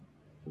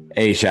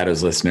Hey,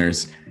 Shadows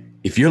listeners.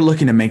 If you're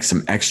looking to make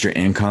some extra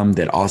income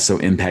that also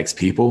impacts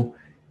people,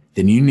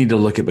 then you need to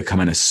look at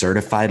becoming a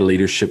certified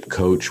leadership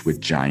coach with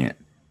Giant.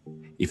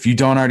 If you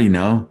don't already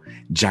know,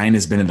 Giant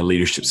has been in the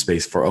leadership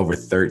space for over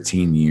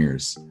 13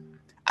 years.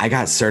 I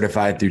got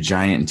certified through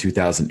Giant in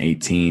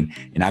 2018,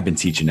 and I've been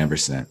teaching ever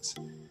since.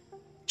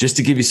 Just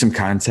to give you some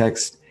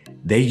context,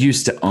 they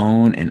used to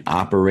own and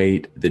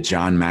operate the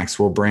John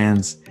Maxwell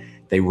brands.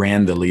 They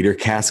ran the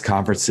LeaderCast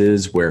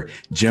conferences where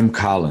Jim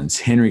Collins,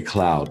 Henry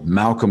Cloud,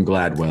 Malcolm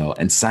Gladwell,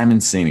 and Simon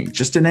Sinek,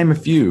 just to name a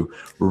few,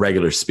 were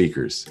regular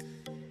speakers.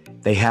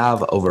 They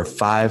have over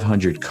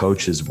 500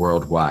 coaches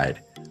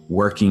worldwide,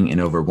 working in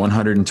over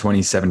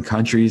 127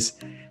 countries,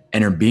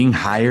 and are being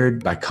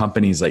hired by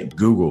companies like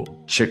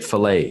Google,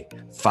 Chick-fil-A,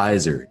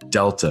 Pfizer,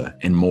 Delta,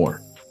 and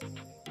more.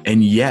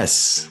 And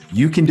yes,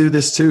 you can do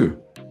this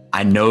too.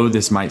 I know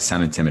this might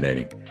sound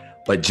intimidating,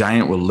 but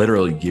Giant will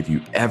literally give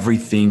you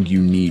everything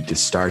you need to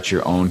start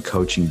your own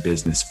coaching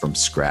business from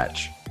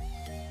scratch.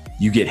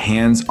 You get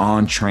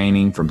hands-on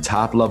training from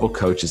top-level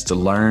coaches to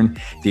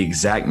learn the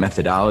exact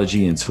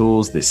methodology and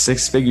tools that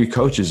six-figure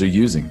coaches are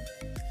using.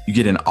 You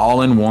get an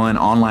all-in-one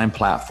online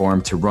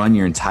platform to run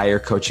your entire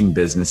coaching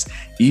business,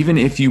 even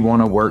if you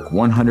want to work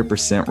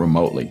 100%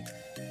 remotely.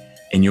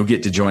 And you'll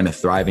get to join a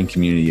thriving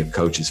community of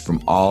coaches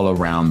from all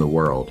around the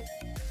world.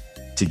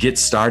 To get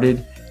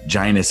started,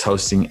 Giant is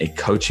hosting a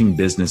coaching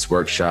business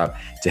workshop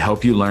to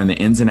help you learn the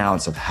ins and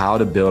outs of how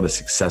to build a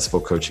successful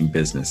coaching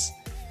business.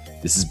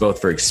 This is both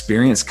for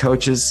experienced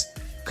coaches,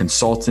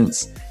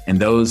 consultants, and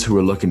those who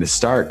are looking to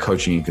start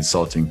coaching and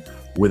consulting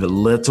with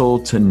little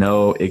to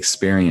no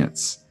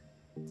experience.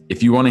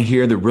 If you want to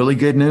hear the really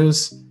good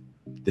news,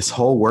 this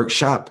whole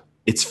workshop,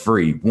 it's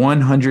free,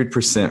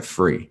 100%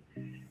 free.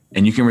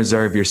 And you can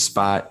reserve your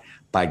spot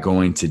by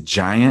going to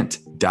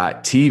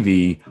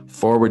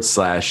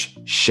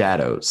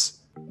giant.tv/shadows.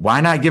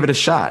 Why not give it a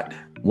shot?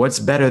 What's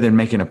better than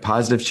making a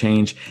positive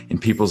change in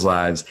people's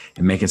lives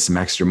and making some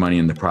extra money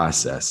in the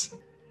process?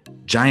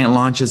 Giant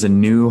launches a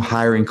new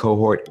hiring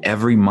cohort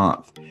every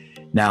month.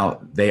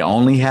 Now, they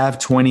only have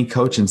 20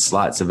 coaching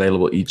slots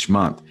available each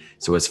month,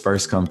 so it's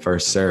first come,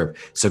 first serve.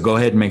 So go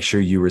ahead and make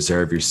sure you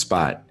reserve your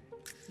spot.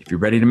 If you're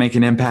ready to make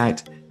an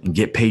impact and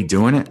get paid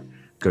doing it,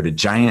 go to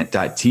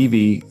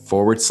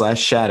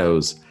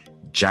giant.tv/shadows,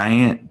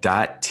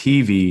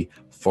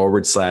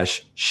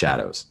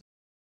 giant.tv/shadows.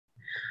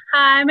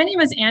 Hi, my name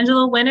is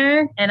Angela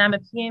Winter, and I'm a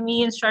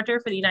PME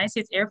instructor for the United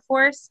States Air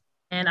Force.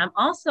 And I'm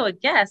also a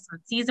guest on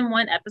season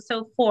 1,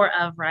 episode 4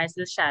 of Rise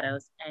of the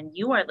Shadows. And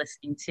you are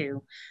listening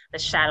to the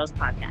Shadows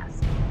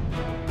Podcast.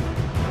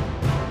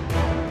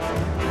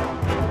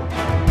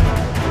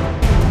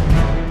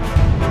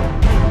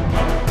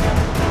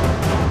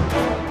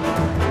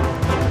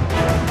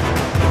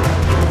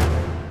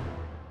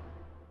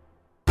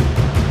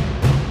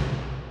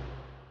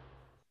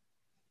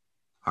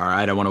 All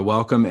right, I want to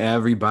welcome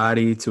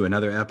everybody to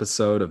another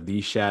episode of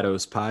the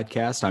Shadows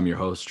Podcast. I'm your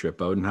host, Trip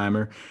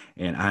Odenheimer,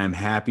 and I am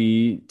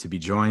happy to be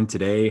joined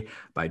today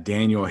by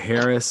Daniel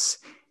Harris.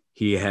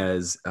 He's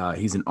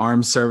an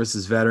armed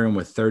services veteran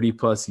with 30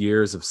 plus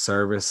years of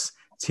service,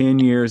 10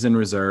 years in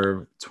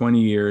reserve,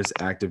 20 years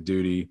active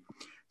duty,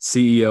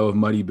 CEO of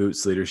Muddy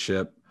Boots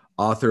Leadership,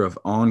 author of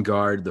On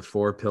Guard, The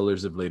 4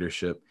 Pillars of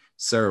Leadership.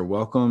 Sir,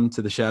 welcome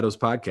to the Shadows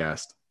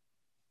Podcast.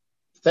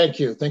 Thank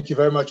you. Thank you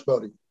very much,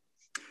 Bodie.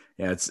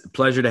 Yeah, it's a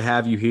pleasure to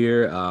have you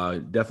here.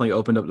 Definitely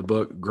opened up the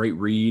book. Great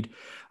read.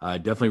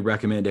 Definitely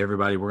recommend to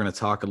everybody. We're going to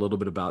talk a little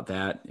bit about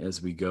that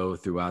as we go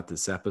throughout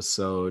this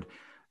episode.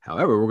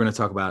 However, we're going to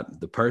talk about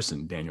the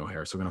person, Daniel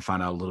Harris. We're going to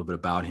find out a little bit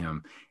about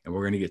him, and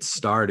we're going to get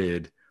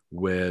started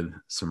with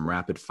some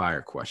rapid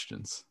fire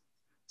questions.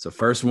 So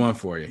first one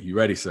for you. You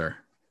ready, sir?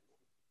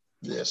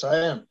 Yes, I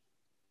am.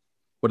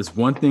 What is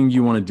one thing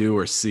you want to do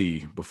or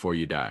see before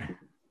you die?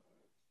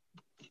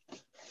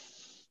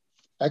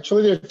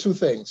 Actually, there are 2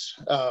 things.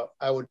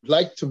 I would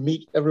like to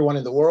meet everyone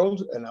in the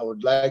world, and I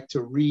would like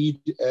to read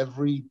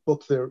every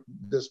book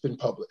that's been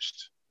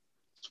published.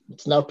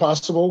 It's not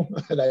possible,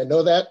 and I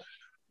know that,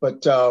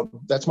 but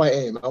that's my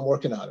aim. I'm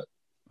working on it.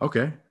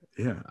 Okay.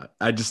 Yeah.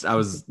 I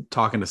was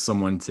talking to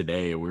someone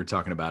today, and we were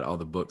talking about all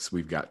the books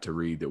we've got to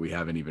read that we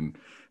haven't even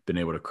been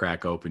able to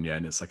crack open yet.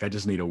 And it's like, I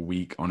just need a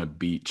week on a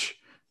beach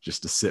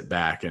just to sit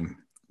back and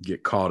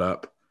get caught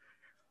up.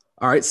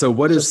 All right. So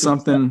what is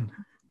something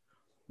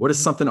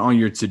on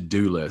your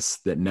to-do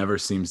list that never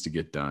seems to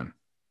get done?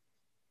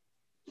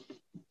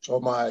 Oh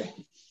my,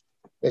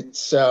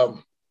 it's, there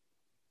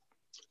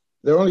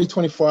are only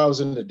 24 hours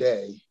in the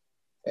day,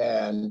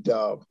 and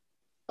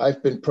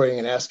I've been praying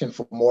and asking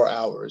for more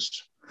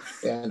hours,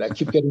 and I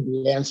keep getting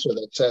the answer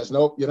that says,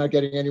 nope, you're not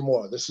getting any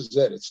more. This is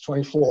it. It's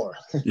 24.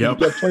 Yep. You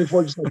get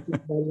 24, just like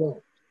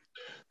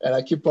and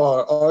I keep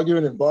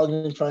arguing and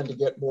bargaining, trying to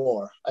get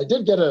more. I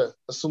did get a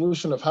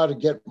solution of how to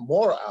get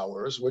more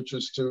hours, which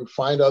is to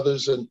find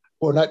others who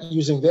are not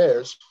using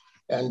theirs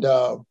and,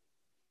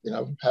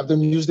 have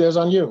them use theirs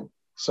on you.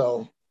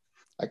 So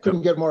I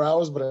couldn't get more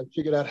hours, but I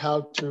figured out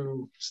how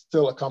to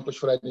still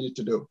accomplish what I needed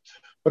to do.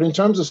 But in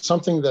terms of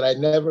something that I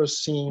never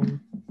seem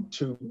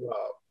to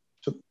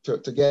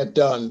to get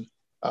done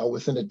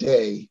within a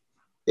day.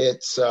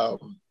 It's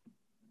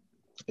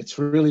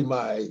really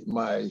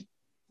my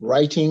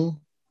writing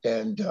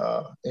and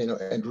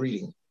and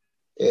reading.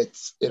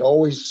 It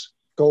always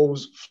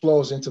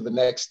flows into the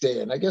next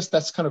day, and I guess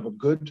that's kind of a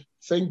good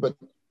thing. But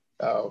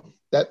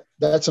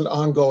that's an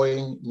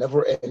ongoing,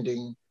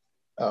 never-ending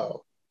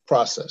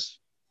process.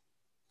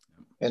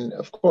 And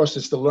of course,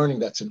 it's the learning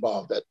that's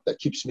involved that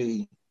keeps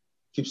me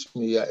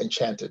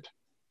enchanted.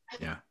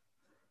 Yeah,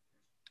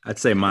 I'd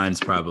say mine's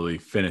probably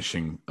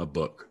finishing a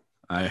book.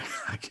 I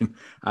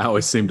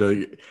always seem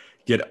to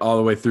get all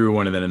the way through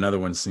one, and then another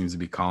one seems to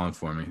be calling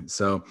for me.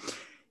 So,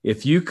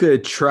 if you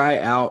could try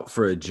out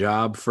for a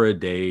job for a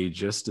day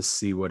just to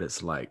see what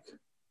it's like,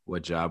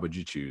 what job would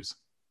you choose?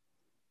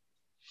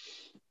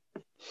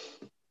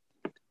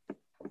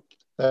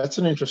 That's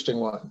an interesting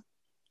one.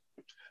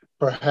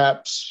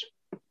 Perhaps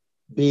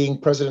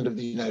being president of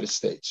the United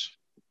States.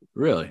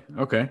 Really?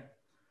 Okay.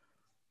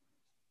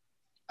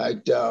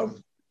 I'd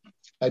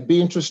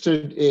be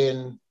interested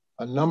in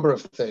a number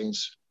of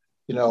things.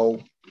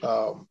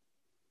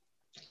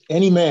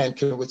 Any man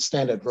can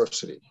withstand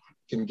adversity,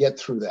 can get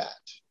through that.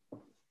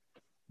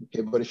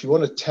 Okay, but if you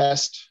want to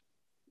test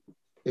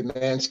a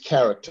man's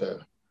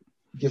character,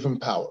 give him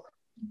power.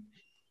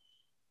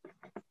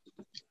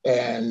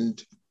 And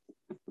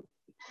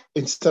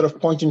instead of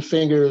pointing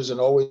fingers and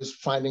always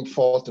finding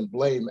fault and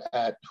blame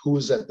at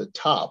who's at the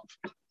top,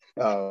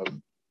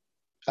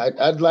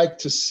 I'd like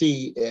to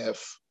see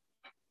if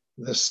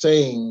the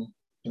saying,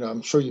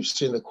 I'm sure you've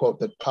seen the quote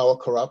that power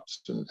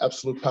corrupts and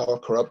absolute power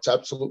corrupts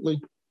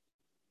absolutely.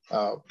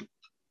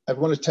 I'd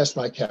want to test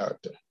my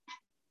character.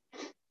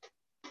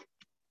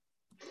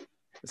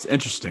 It's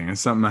interesting.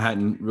 It's something I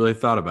hadn't really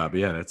thought about,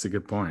 but yeah, that's a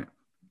good point.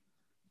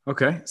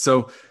 Okay.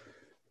 So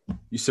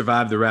you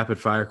survived the rapid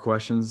fire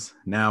questions.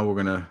 Now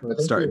we're going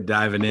to start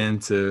diving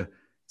into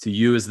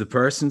you as the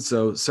person.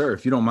 So, sir,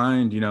 if you don't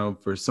mind,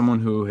 for someone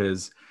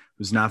who's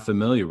not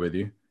familiar with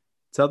you,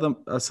 tell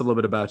us a little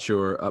bit about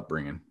your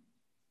upbringing.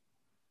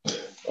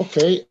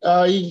 Okay.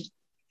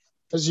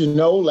 As you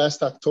know,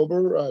 last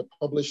October, I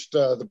published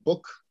the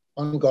book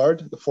On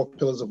Guard, The Four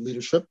Pillars of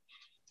Leadership.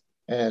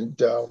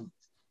 And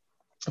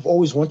I've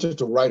always wanted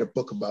to write a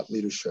book about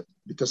leadership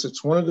because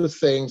it's one of the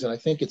things, and I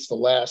think it's the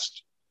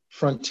last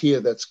frontier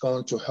that's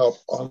going to help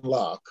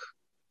unlock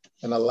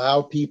and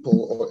allow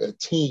people or a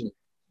team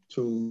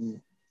to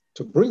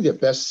bring their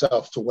best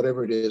self to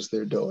whatever it is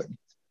they're doing.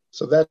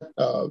 So that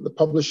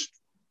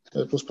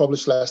it was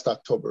published last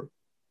October.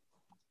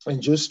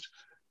 And just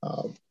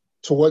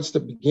towards the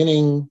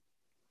beginning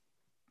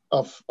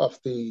of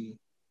the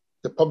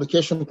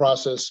publication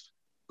process,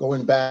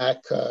 going back,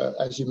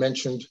 as you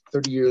mentioned,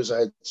 30 years I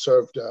had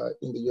served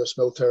in the U.S.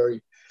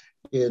 military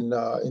in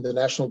the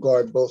National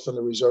Guard, both on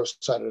the reserve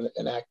side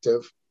and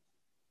active.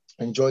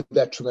 I enjoyed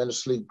that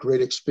tremendously.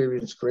 Great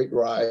experience, great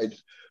ride.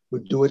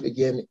 Would do it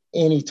again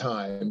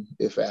anytime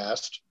if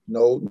asked.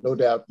 No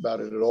doubt about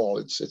it at all.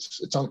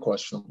 It's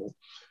unquestionable.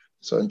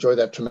 So enjoy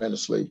that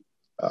tremendously.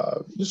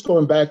 Just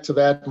going back to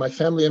that, my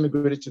family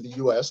immigrated to the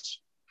U.S.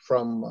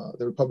 from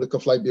the Republic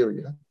of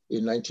Liberia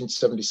in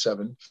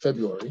 1977,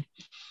 February.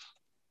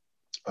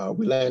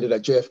 We landed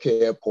at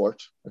JFK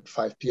Airport at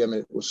 5 p.m.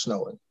 and it was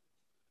snowing.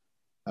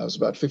 I was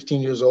about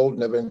 15 years old,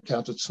 never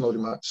encountered snow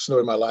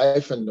in my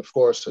life. And of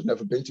course, I'd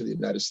never been to the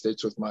United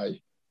States with my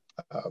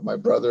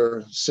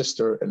brother,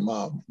 sister, and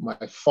mom. My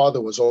father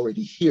was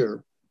already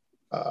here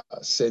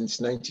since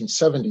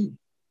 1970,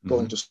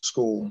 going to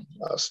school,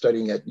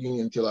 studying at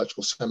Union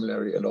Theological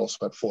Seminary and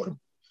also at Fordham.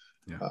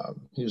 Yeah.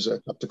 He was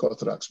a Coptic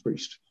Orthodox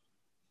priest.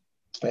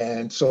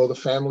 And so the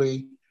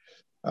family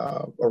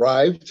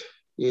arrived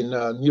in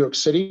New York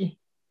City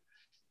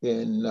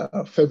in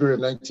February of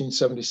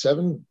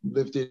 1977,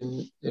 lived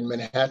in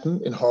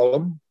Manhattan, in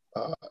Harlem,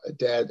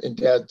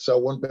 Dad's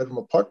one-bedroom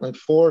apartment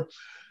for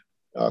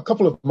a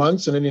couple of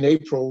months. And then in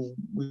April,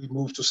 we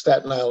moved to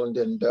Staten Island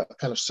and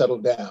kind of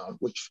settled down,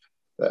 which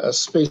a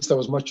space that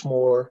was much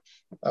more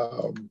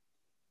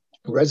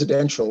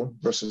residential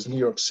versus New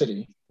York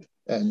City,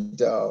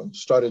 and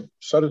started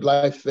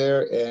life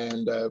there,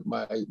 and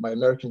my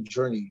American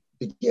journey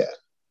began.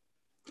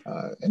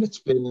 And it's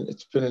been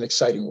an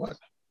exciting one.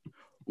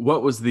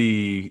 What was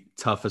the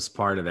toughest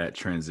part of that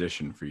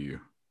transition for you?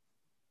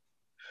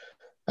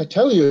 I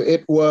tell you,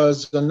 it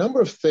was a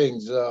number of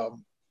things.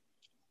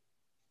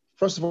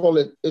 First of all,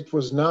 it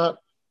was not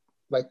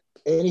like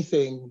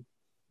anything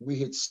we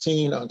had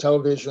seen on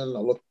television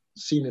or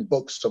seen in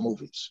books or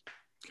movies.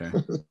 Okay.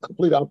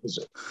 Complete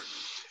opposite.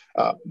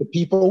 The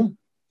people,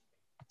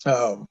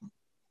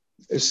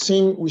 we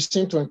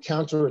seem to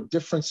encounter a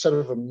different set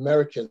of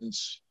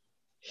Americans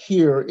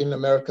here in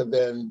America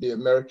than the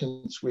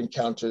Americans we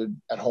encountered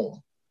at home,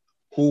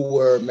 who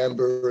were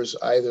members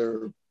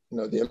either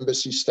the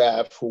embassy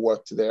staff who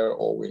worked there,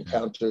 or we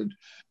encountered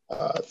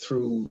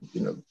through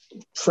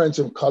friends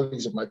and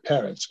colleagues of my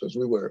parents, because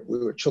we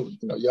were children,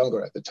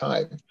 younger at the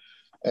time.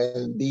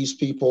 And these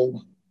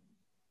people,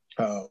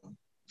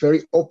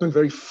 very open,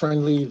 very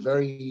friendly,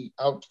 very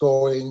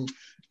outgoing,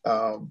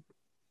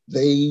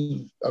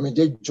 they'd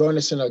join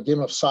us in a game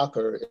of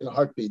soccer in a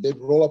heartbeat. They'd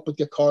roll up with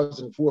their cars,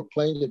 and if we were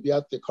playing, they'd be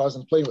out their cars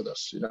and playing with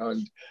us,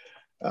 and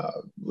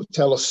would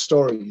tell us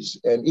stories.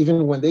 And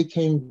even when they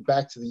came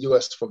back to the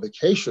U.S. for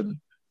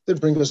vacation, they'd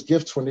bring us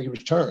gifts when they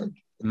returned.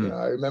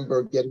 I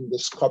remember getting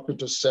this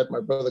carpenter set.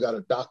 My brother got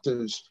a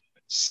doctor's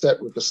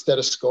set with a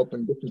stethoscope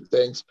and different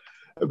things.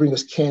 They'd bring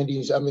us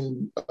candies.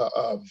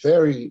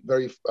 Very,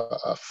 very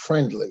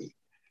friendly.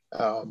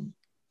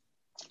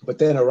 But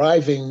then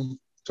arriving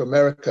to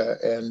America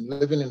and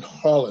living in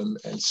Harlem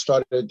and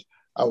started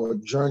our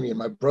journey, and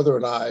my brother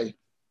and I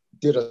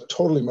did a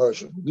total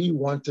immersion. We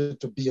wanted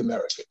to be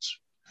Americans.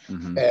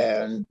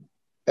 And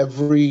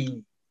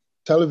every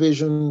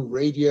television,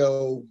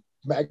 radio,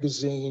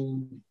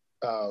 magazine,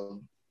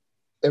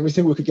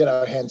 everything we could get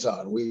our hands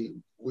on, we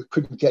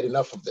couldn't get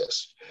enough of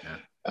this.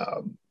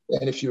 And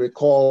if you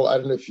recall, I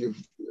don't know if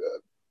you've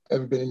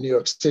ever been in New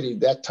York City,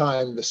 that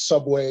time the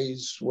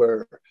subways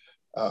were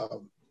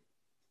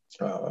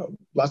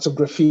lots of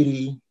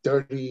graffiti,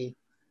 dirty.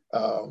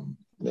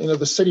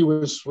 The city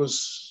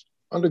was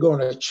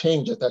undergoing a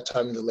change at that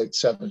time in the late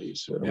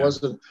 70s.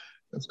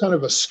 It's kind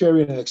of a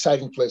scary and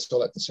exciting place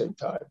all at the same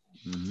time.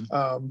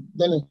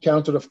 Then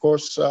encountered, of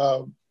course,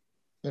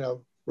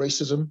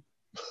 racism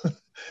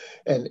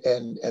and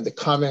the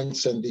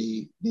comments and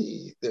the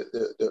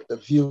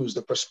views,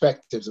 the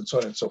perspectives, and so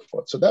on and so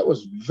forth. So that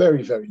was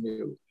very, very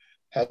new.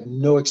 Had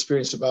no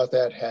experience about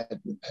that.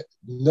 Had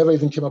never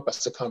even came up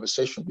as a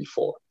conversation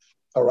before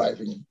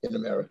arriving in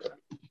America.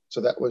 So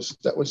that was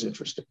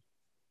interesting.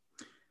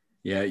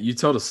 Yeah, you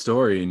told a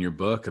story in your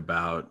book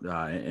about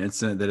an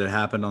incident that had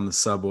happened on the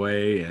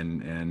subway,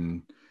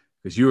 and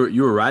because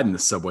you were riding the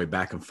subway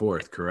back and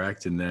forth,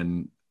 correct? And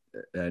then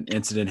an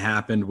incident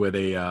happened with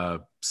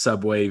a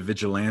subway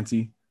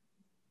vigilante.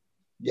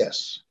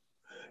 Yes,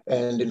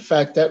 and in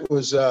fact, that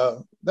was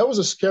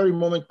a scary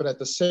moment, but at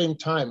the same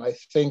time, I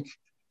think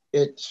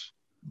it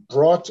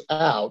brought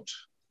out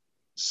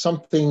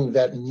something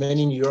that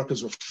many New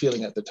Yorkers were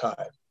feeling at the time.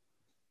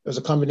 There was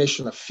a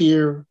combination of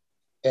fear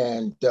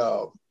and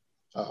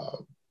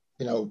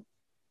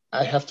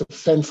I have to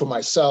fend for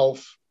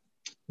myself,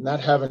 not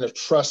having to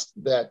trust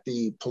that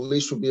the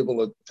police would be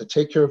able to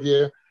take care of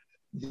you.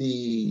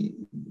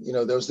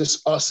 There was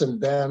this us and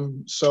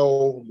them.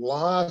 So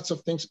lots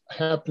of things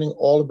happening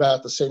all about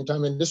at the same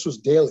time. And this was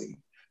daily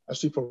as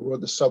people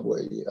rode the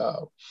subway.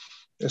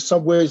 The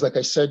subways, like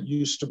I said,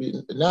 used to be,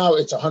 now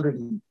it's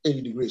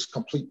 180 degrees,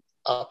 complete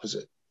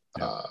opposite.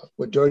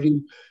 We're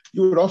dirty.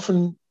 You would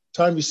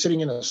oftentimes be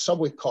sitting in a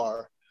subway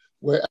car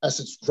where as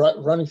it's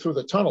running through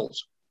the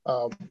tunnels,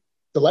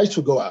 the lights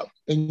would go out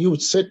and you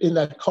would sit in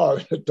that car,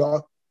 in a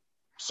dark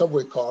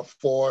subway car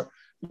for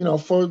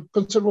a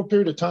considerable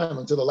period of time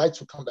until the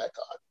lights would come back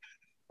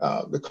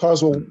on. The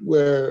cars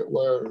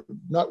were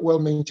not well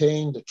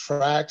maintained, the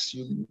tracks,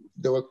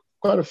 there were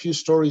quite a few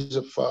stories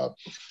of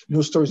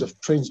news stories of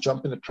trains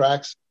jumping the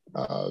tracks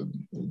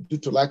due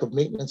to lack of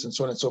maintenance and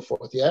so on and so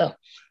forth. Yeah.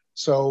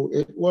 So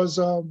it was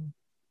an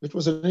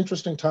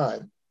interesting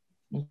time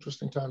to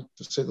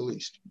say the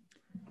least.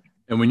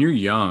 And when you're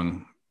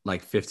young,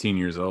 like 15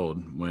 years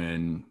old,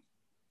 whenever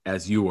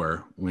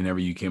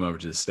you came over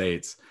to the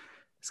States,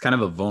 it's kind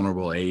of a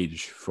vulnerable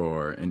age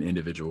for an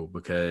individual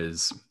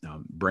because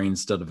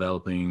brain's still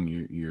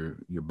developing,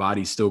 your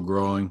body's still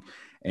growing.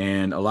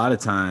 And a lot of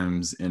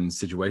times in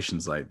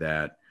situations like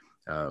that,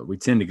 we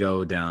tend to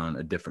go down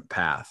a different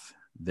path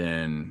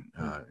than,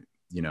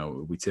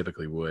 we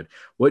typically would.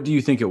 What do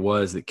you think it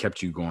was that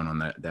kept you going on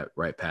that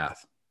right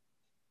path?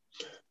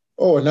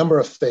 Oh, a number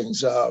of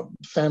things.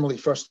 Family,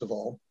 first of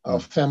all. Our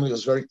family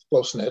was very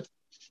close-knit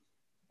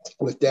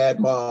with dad,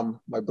 mom,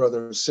 my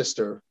brother,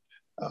 sister.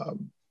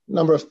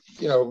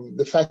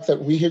 The fact that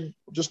we had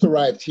just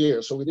arrived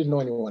here, so we didn't know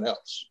anyone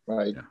else,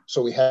 right? Yeah.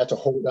 So we had to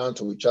hold on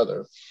to each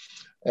other.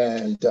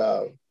 And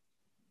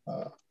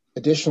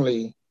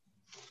additionally,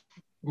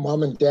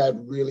 mom and dad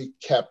really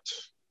kept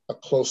a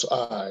close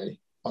eye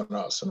on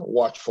us and a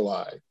watchful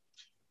eye.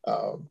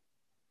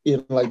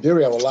 In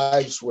Liberia, our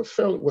lives were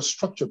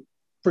structured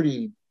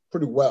pretty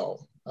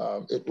well.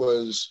 It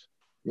was,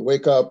 you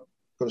wake up,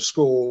 go to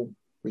school,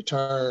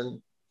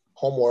 return,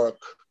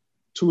 homework,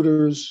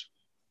 tutors,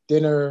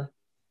 dinner,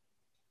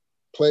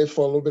 play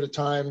for a little bit of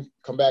time,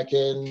 come back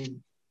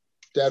in.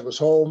 Dad was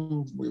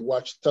home, we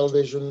watched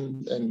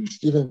television, and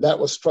even that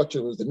was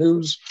structured with the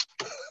news.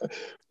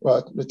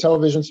 The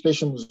television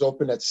station was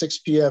open at 6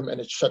 p.m. and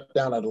it shut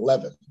down at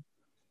 11.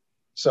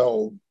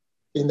 So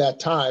in that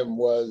time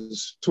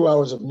was 2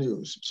 hours of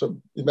news.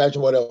 So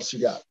imagine what else you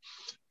got.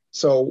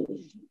 So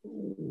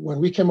when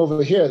we came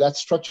over here, that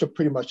structure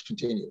pretty much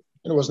continued.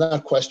 And it was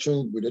not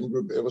questioned.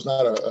 It was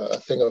not a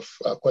thing of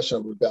a question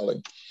of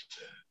rebelling.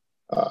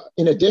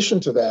 In addition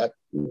to that,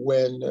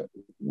 when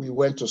we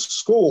went to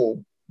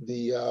school,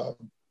 we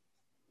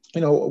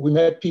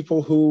met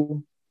people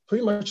who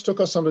pretty much took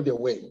us under their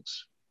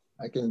wings.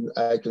 I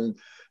can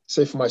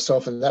say for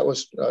myself, and that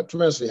was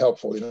tremendously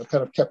helpful.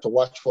 Kind of kept a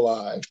watchful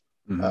eye.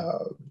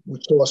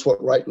 Would show us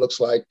what right looks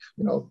like.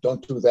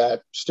 Don't do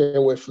that. Stay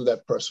away from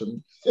that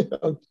person,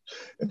 and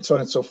so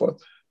on and so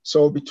forth.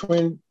 So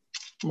between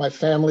my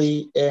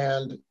family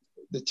and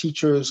the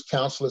teachers,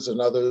 counselors, and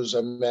others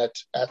I met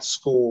at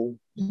school,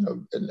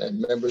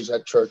 and members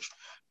at church,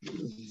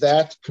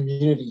 that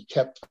community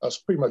kept us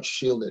pretty much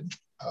shielded,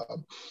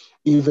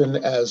 even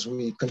as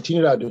we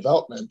continued our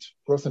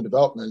growth and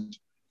development,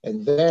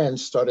 and then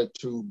started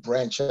to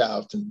branch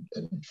out and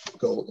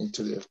go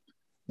into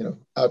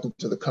out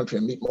into the country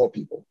and meet more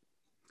people.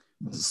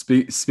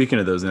 Speaking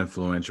of those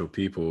influential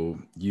people,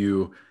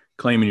 you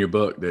claim in your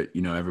book that,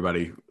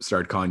 everybody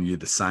started calling you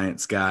the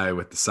science guy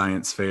with the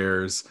science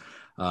fairs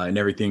and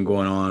everything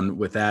going on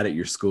with that at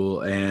your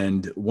school.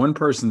 And one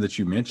person that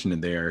you mentioned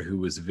in there who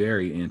was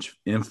very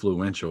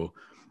influential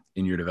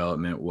in your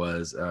development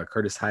was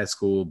Curtis High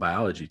School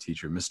biology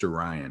teacher, Mr.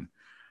 Ryan.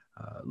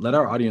 Let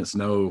our audience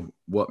know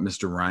what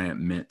Mr.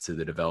 Ryan meant to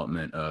the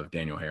development of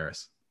Daniel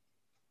Harris.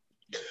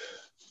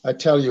 I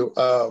tell you,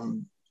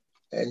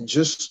 and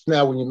just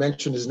now when you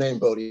mentioned his name,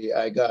 Bodie,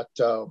 I got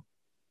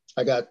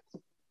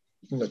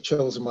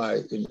chills in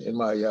my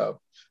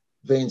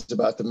veins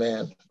about the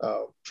man.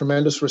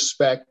 Tremendous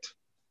respect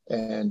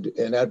and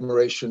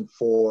admiration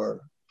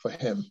for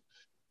him.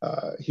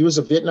 He was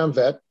a Vietnam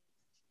vet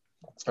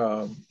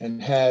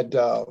and had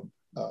a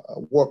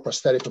war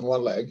prosthetic in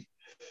one leg,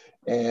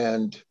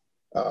 and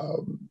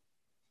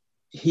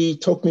he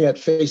took me at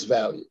face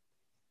value,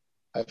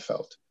 I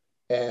felt,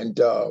 and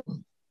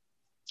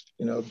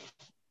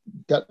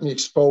got me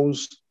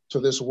exposed to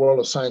this world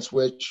of science,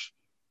 which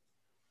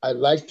I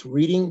liked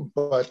reading,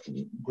 but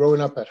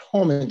growing up at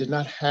home and did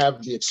not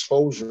have the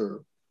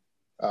exposure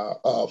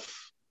of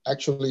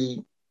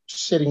actually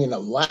sitting in a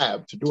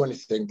lab to do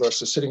anything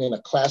versus sitting in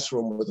a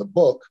classroom with a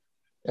book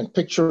and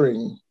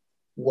picturing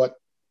what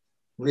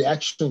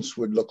reactions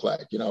would look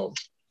like.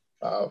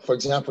 For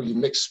example, you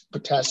mix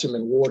potassium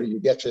and water, you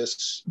get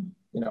this,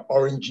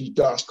 orangey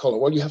dark color.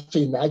 Well, you have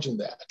to imagine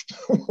that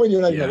when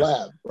you're not in the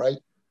lab, right?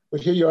 But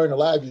here you are in the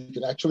lab, you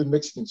can actually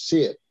mix it and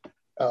see it.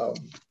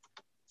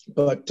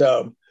 But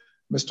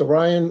Mr.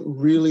 Ryan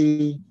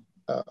really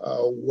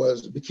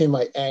became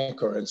my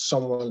anchor and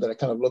someone that I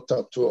kind of looked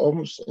up to,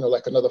 almost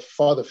like another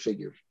father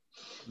figure.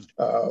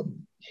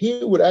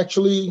 He would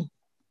actually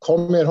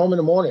call me at home in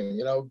the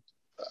morning,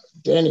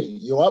 Danny,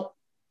 you up?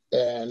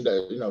 And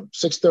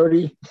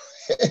 6:30,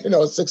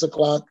 6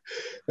 o'clock,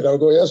 and I would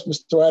go, yes,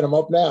 Mr. Ryan, I'm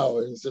up now.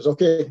 And he says,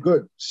 okay,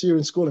 good. See you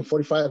in school in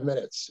 45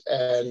 minutes.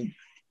 And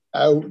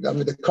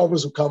the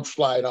covers would come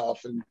flying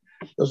off, and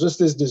there was just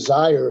this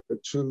desire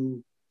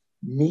to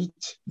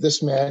meet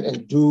this man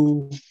and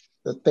do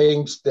the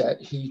things that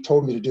he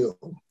told me to do.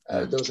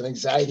 There was an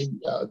anxiety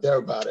there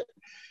about it.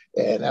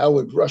 And I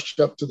would rush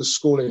up to the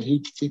school, and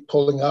he'd be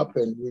pulling up,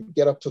 and we'd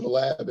get up to the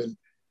lab, and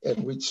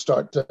we'd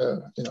start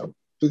to,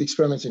 do the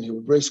experiments, and he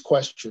would raise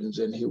questions,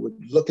 and he would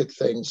look at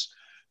things,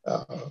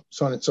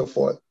 so on and so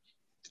forth.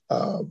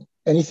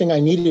 Anything I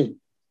needed,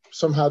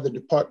 somehow the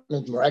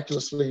department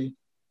miraculously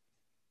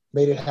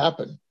made it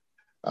happen.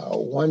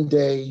 One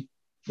day,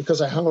 because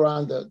I hung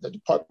around the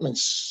department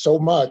so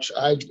much,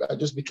 I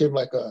just became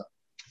like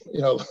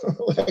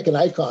like an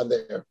icon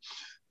there.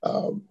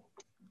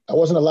 I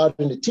wasn't allowed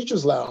in the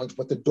teacher's lounge,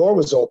 but the door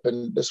was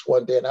open this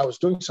one day, and I was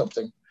doing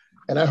something,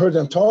 and I heard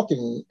them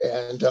talking,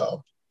 and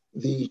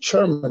the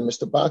chairman,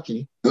 Mr.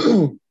 Baki,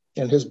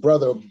 and his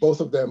brother,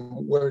 both of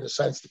them were in the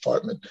science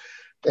department,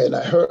 and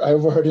I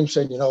overheard him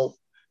saying, he goes,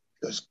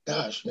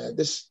 gosh, man,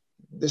 this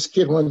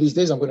kid, one of these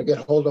days, I'm going to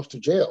get hauled off to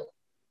jail.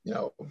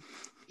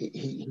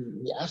 He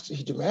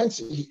demands,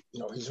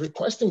 he's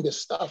requesting this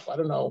stuff. I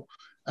don't know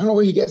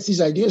where he gets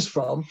these ideas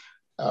from,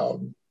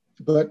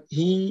 but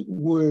he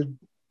would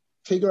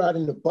figure out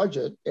in the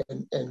budget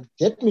and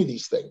get me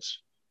these things,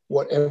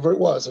 whatever it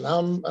was. And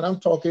I'm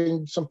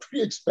talking some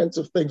pretty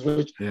expensive things,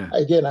 which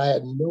again, I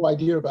had no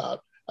idea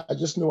about. I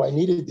just knew I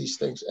needed these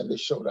things, and they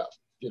showed up.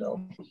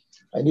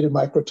 I needed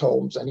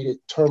microtomes, I needed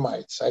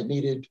termites, I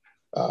needed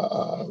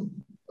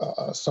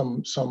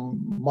some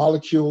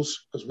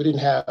molecules, because we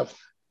didn't have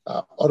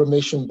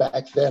automation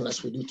back then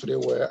as we do today,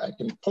 where I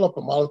can pull up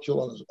a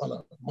molecule on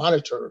a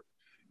monitor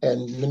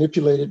and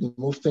manipulate it and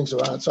move things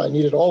around. So I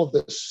needed all of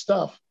this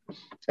stuff,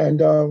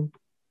 and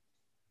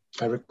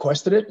I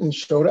requested it and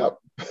showed up.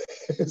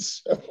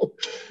 So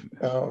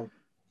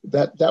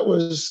that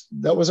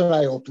was an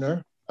eye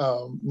opener.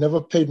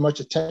 Never paid much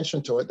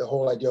attention to it, the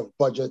whole idea of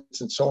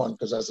budgets and so on,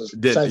 because as a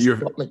science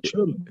department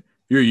chairman,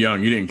 you're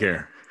young, you didn't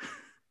care.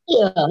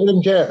 Yeah, I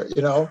didn't care.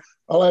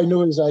 All I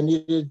knew is I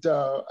needed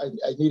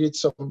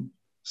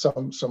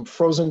some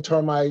frozen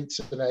termites,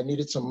 and I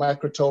needed some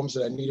microtomes,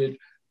 and I needed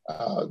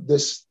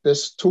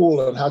this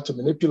tool on how to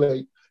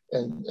manipulate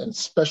and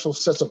special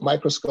sets of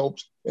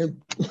microscopes, and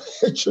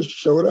it just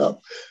showed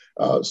up.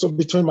 So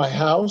between my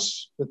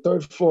house, the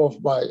third floor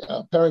of my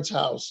parents'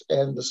 house,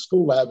 and the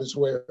school lab is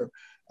where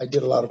I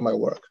did a lot of my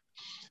work.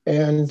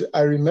 And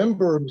I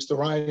remember Mr.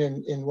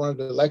 Ryan in one of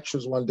the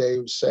lectures one day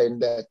was saying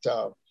that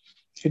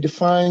he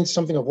defined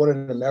something of what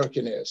an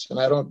American is. And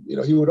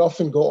he would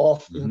often go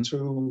off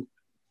into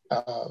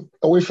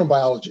away from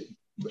biology,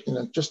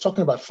 just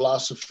talking about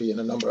philosophy and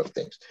a number of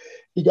things.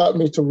 He got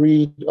me to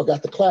read, or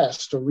got the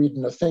class to read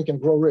Think and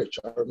Grow Rich.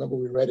 I remember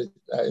we read it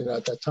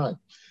at that time.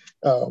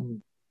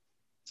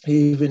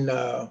 He even,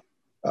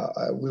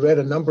 we read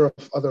a number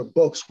of other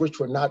books which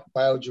were not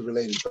biology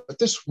related. But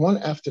this one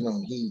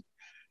afternoon, he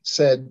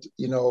said,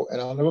 and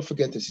I'll never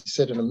forget this, he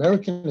said, an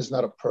American is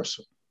not a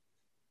person.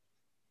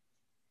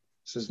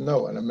 He says,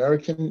 no, an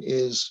American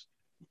is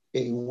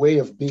a way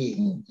of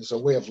being, is a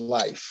way of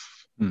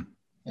life. Mm.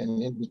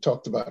 And he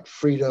talked about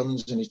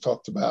freedoms, and he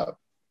talked about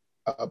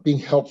being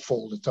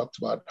helpful. He talked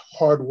about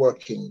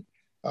hardworking.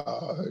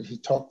 He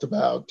talked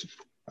about,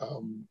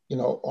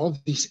 all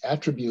of these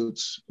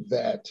attributes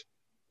that,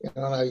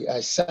 and I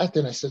sat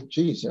there and I said,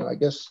 geez, I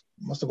guess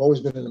I must have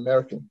always been an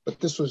American, but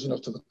this was,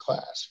 to the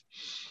class.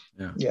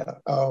 Yeah.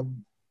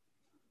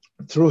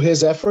 Through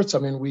his efforts,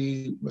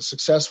 we were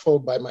successful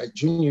by my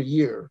junior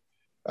year.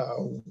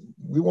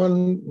 We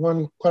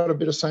won quite a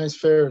bit of science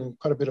fair and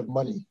quite a bit of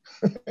money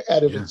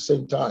at the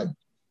same time,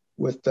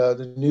 with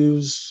the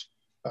news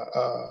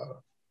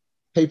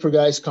paper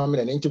guys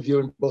coming and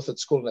interviewing both at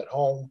school and at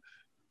home.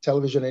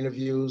 Television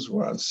interviews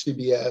were on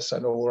CBS. I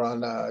know we're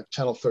on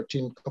Channel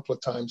 13 a couple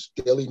of times,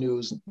 daily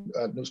news,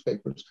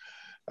 newspapers,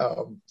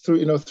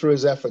 through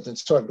his efforts. And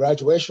so at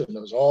graduation,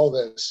 there was all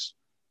this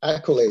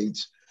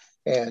accolades.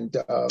 And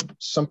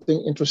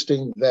something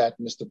interesting that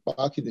Mr.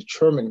 Baki, the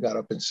chairman, got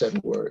up and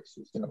said were,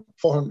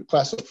 400,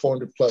 class of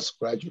 400 plus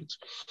graduates.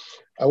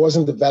 I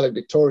wasn't the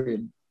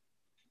valedictorian,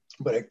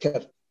 but I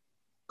kept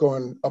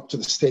going up to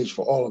the stage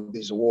for all of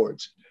these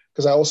awards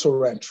because I also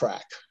ran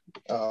track.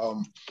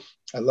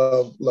 I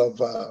love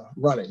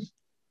running.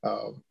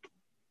 And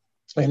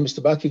Mr.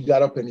 Baki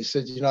got up and he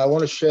said, I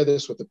want to share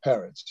this with the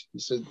parents. He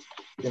said,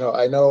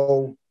 I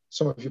know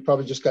some of you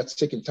probably just got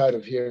sick and tired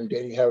of hearing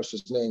Danny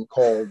Harris's name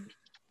called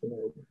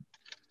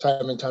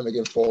time and time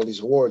again for all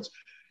these awards.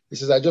 He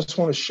says, I just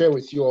want to share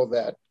with you all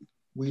that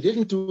we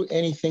didn't do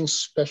anything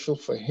special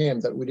for him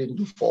that we didn't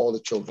do for all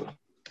the children.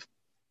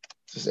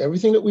 He says,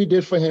 everything that we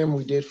did for him,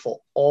 we did for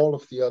all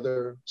of the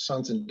other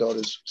sons and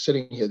daughters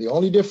sitting here. The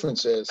only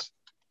difference is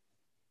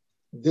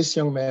this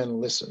young man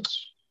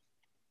listens.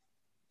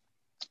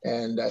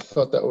 And I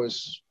thought that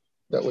was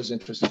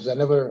interesting because I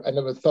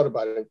never thought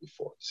about it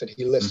before. He said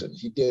he listened.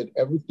 He did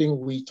everything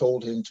we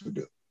told him to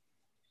do.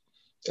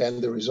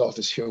 And the result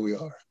is here we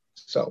are.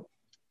 So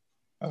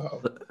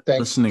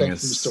thanks.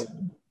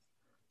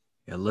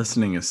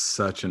 Listening is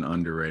such an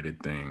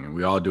underrated thing. And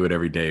we all do it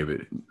every day, but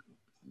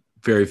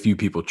very few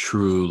people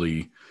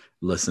truly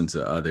listen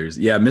to others.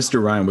 Yeah,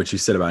 Mr. Ryan, what you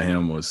said about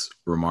him was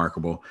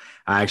remarkable.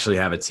 I actually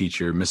have a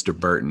teacher, Mr.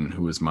 Burton,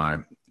 who was my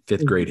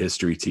fifth grade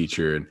history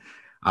teacher. And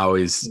I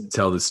always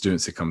tell the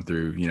students that come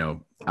through,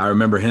 I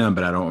remember him,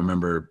 but I don't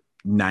remember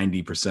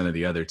 90% of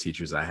the other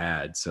teachers I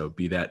had. So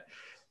be that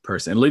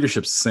person. And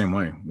leadership's the same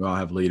way. We all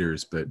have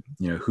leaders, but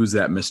who's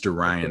that Mr.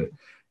 Ryan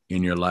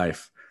in your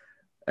life?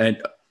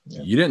 And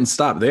you didn't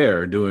stop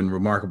there doing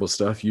remarkable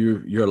stuff.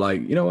 You're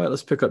like,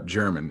 let's pick up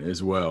German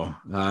as well.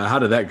 How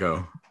did that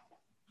go?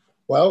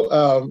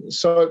 Well,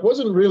 so it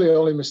wasn't really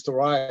only Mr.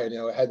 Ryan.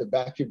 I had the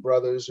Backy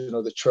brothers,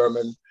 the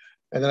chairman,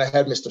 and then I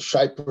had Mr.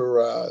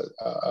 Scheiper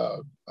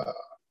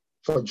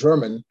for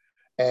German.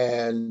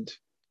 And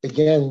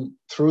again,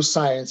 through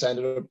science, I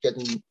ended up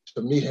getting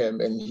to meet him,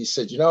 and he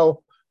said,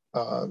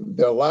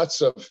 there are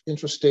lots of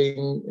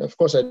interesting. Of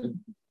course, I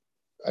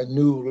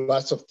knew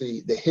lots of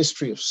the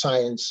history of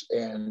science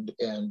and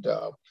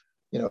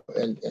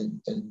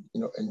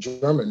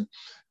German.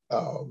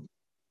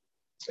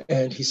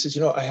 And he says,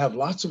 I have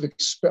lots of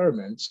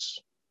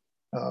experiments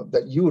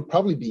that you would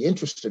probably be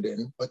interested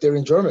in, but they're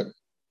in German.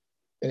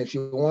 And if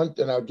you want,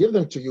 and I'll give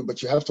them to you,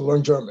 but you have to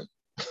learn German.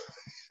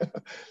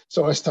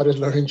 So I started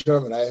learning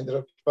German. I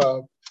ended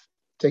up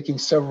taking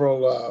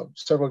several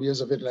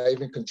years of it, and I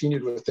even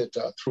continued with it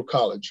through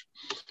college.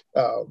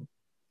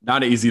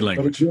 Not an easy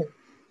language.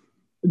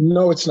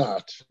 No, it's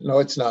not.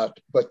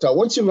 But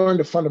once you learn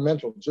the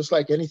fundamentals, just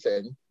like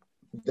anything,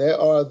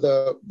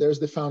 there's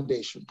the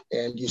foundation,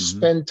 and you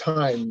spend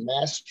time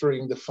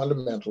mastering the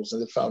fundamentals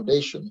and the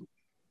foundation,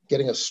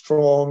 getting a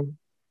strong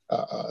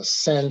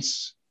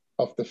sense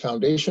of the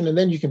foundation, and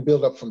then you can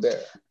build up from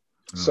there.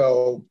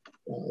 So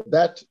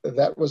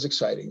that was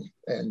exciting,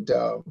 and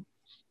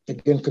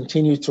again,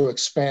 continue to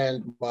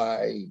expand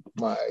my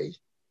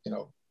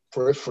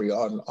periphery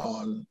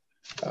on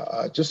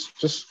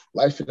just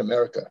life in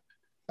America.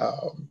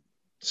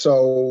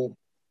 So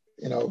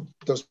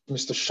those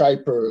Mr.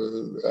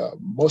 Scheiper,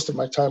 most of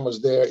my time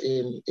was there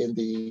in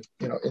the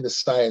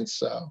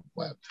science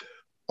lab.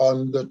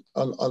 On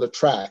the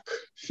track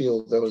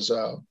field, there was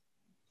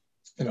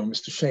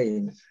Mr.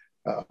 Shane.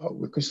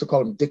 We used to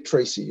call him Dick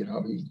Tracy. He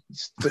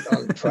stood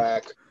on the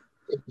track.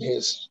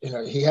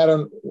 He had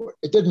on.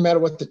 It didn't matter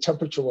what the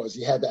temperature was.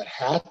 He had that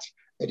hat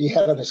that he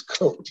had on his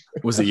coat.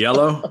 Was it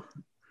yellow?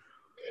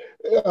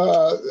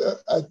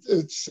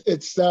 It's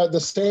the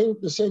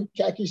same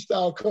khaki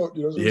style coat.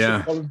 So we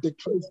call him Dick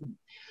Tracy.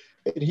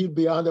 And he'd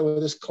be on there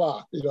with his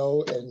clock,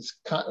 and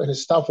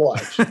his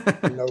stopwatch,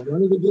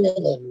 run it again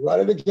and run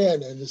it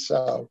again. And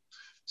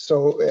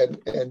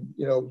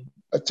and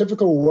a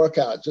typical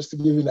workout, just to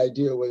give you an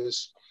idea,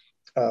 was,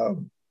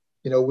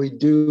 we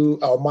do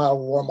our mile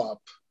warm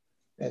up,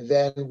 and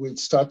then we'd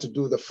start to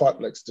do the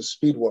fartleks, the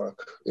speed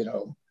work,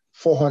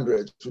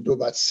 400s, we do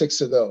about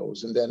 6 of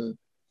those. And then,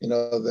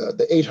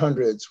 the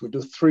 800s, we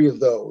do 3 of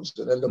those.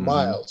 And then the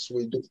miles,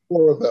 we do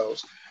 4 of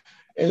those.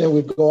 And then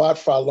we'd go out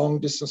for a long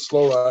distance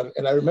slow run.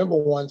 And I remember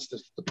once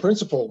the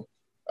principal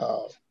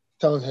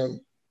telling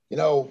him,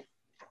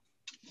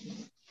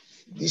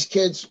 these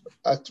kids,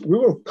 we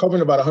were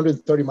covering about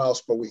 130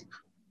 miles per week.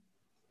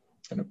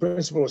 And the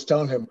principal was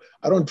telling him,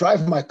 I don't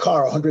drive my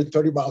car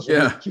 130 miles a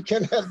week. You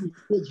can't have these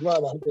kids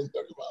ride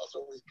 130 miles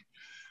a week.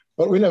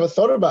 But we never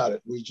thought about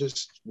it. We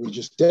just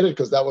did it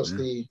because that was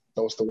the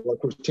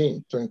work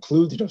routine, to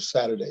include,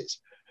 Saturdays.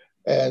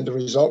 And the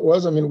result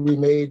was, we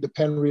made the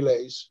Penn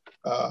relays,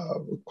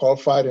 we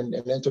qualified and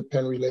entered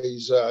Penn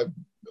relays,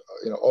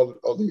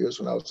 all the years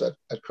when I was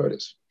at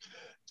Curtis.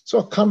 So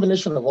a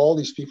combination of all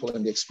these people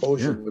and the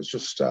exposure was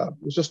just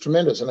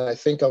tremendous. And I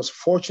think I was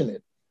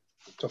fortunate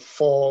to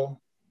fall,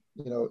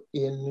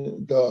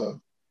 in the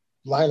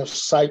line of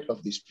sight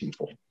of these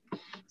people.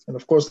 And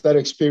of course, that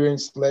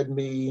experience led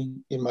me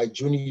in my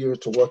junior year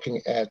to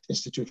working at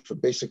Institute for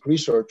Basic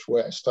Research,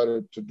 where I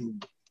started to do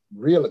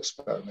real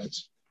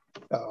experiments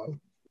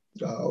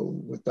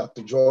with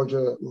Dr.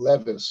 Georgia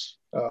Levis,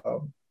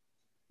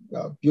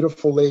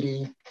 beautiful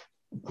lady,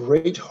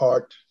 great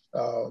heart.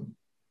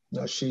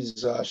 She's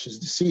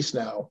deceased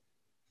now,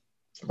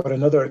 but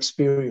another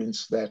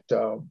experience that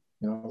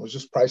was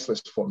just priceless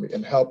for me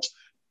and helped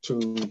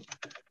to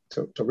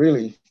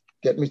really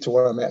get me to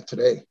where I'm at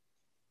today.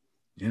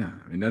 Yeah,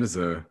 that is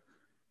a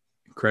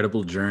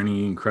incredible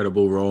journey,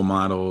 incredible role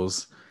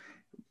models.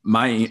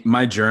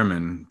 My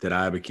German that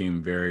I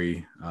became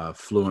very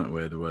fluent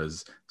with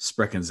was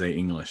Sprechen Sie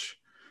English,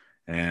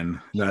 and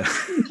that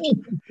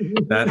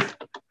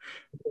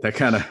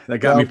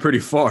got me pretty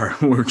far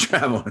when we were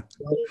traveling.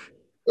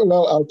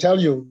 Well, I'll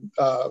tell you,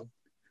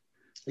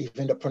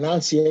 even the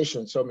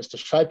pronunciation. So Mr.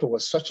 Schreiber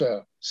was such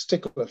a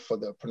stickler for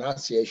the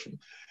pronunciation.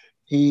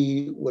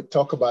 He would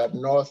talk about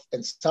North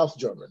and South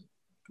German.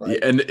 Right?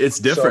 Yeah, and it's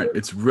different. So,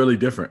 it's really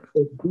different.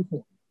 It's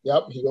different.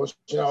 Yep. He goes,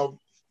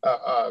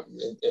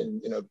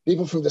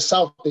 people from the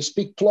South, they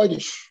speak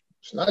Ploitish.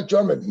 It's not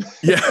German.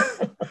 Yeah.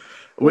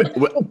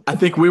 I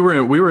think we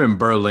were in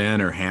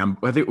Berlin or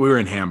I think we were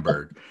in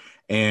Hamburg,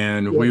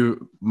 and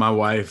my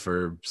wife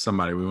or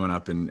somebody, we went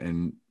up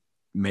and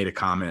made a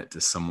comment to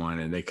someone,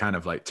 and they kind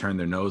of like turned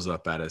their nose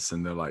up at us,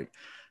 and they're like,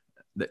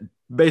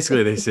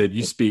 basically they said,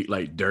 you speak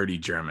like dirty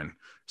German,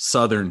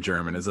 Southern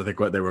German is I think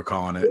what they were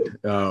calling it.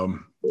 I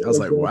was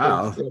like,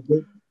 wow.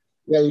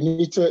 Yeah, you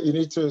need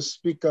to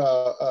speak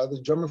the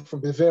German from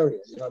Bavaria,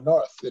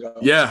 north,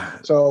 Yeah.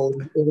 So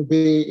it would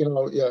be,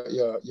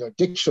 your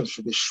diction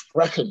should be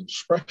sprechen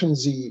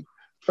Sie,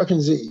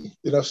 sprechen Sie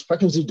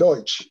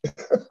Deutsch.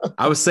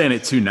 I was saying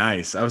it too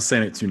nice. I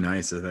think is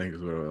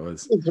what it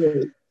was.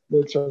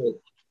 That's right.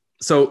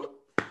 So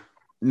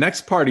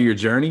next part of your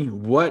journey,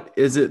 what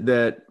is it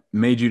that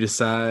made you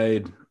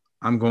decide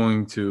I'm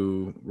going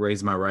to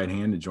raise my right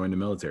hand to join the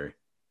military?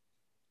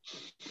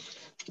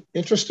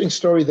 Interesting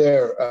story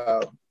there,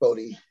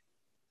 Bodie.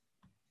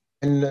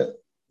 And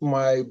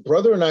my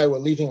brother and I were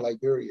leaving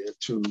Liberia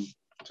to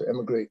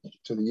emigrate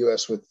to the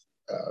U.S. with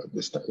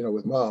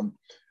with Mom.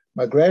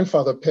 My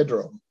grandfather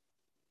Pedro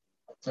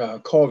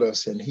called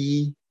us, and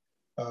he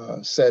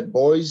said,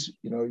 "Boys,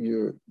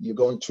 you're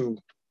going to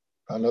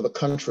another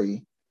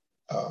country."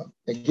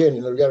 Again,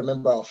 you got to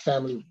remember our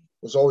family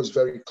was always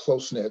very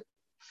close knit.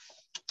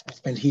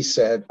 And he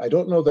said, "I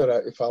don't know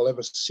that if I'll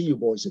ever see you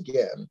boys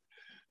again."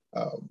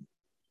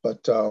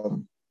 But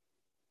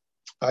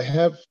I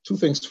have 2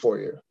 things for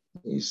you.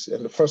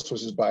 And the first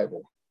was his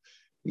Bible.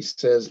 He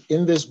says,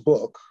 in this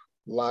book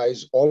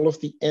lies all of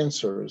the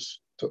answers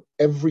to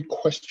every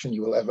question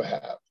you will ever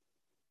have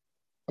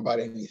about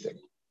anything.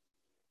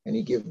 And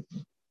he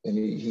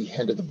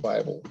handed the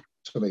Bible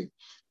to me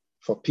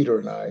for Peter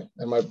and I.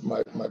 And my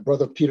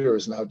brother Peter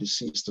is now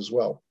deceased as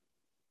well.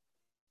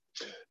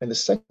 And the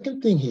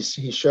second thing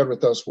he shared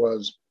with us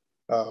was,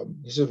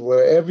 he said,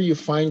 wherever you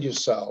find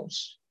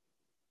yourselves,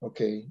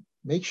 okay,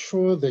 make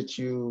sure that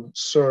you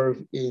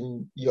serve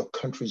in your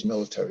country's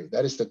military.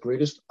 That is the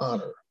greatest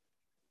honor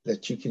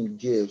that you can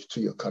give to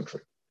your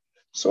country.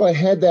 So I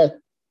had that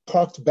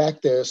parked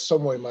back there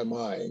somewhere in my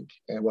mind.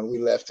 And when we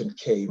left and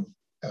came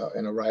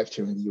and arrived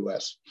here in the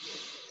US.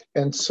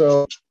 And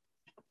so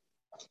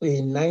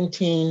in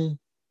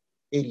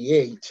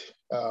 1988,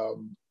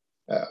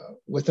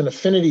 with an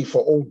affinity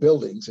for old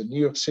buildings, and New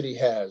York City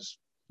has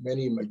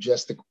many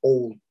majestic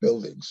old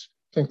buildings,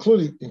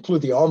 include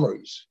the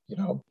armories,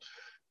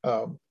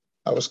 I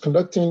was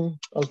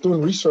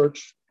doing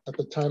research at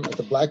the time at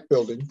the Black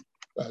Building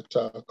at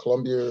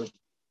Columbia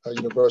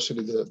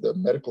University, the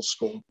medical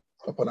school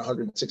up on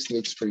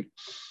 168th Street,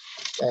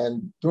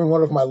 and doing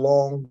one of my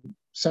long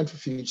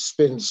centrifuge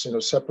spins,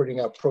 separating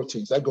out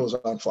proteins. That goes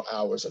on for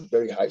hours at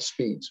very high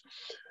speeds.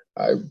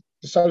 I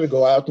decided to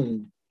go out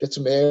and get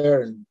some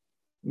air and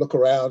look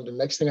around. And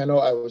next thing I know,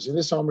 I was in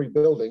this armory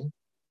building,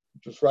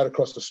 which was right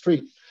across the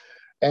street.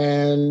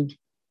 And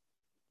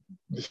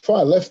before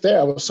I left there,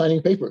 I was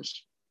signing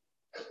papers.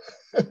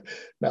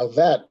 Now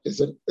that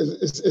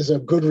is a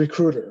good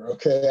recruiter.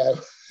 Okay.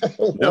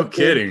 No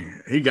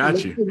kidding. He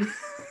got you.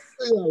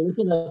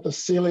 Looking at the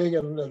ceiling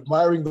and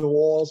admiring the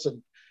walls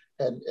and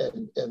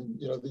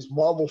these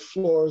marble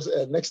floors,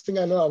 and next thing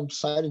I know, I'm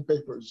signing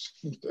papers.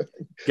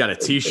 Got a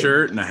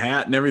T-shirt and a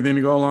hat and everything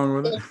to go along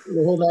with it.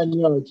 The whole 9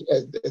 yards,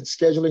 and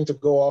scheduling to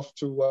go off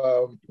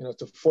to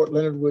to Fort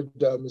Leonard Wood,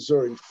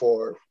 Missouri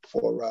for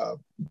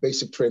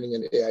basic training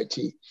in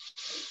AIT.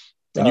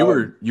 And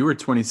you were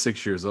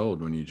 26 years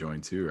old when you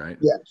joined too, right?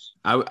 Yes.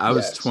 I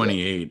was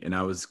 28, and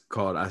I was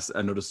called.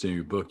 I noticed in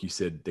your book you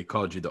said they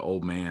called you the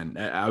old man.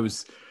 I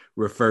was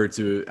referred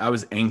to. I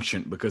was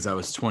ancient because I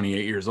was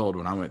 28 years old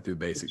when I went through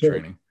basic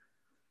training.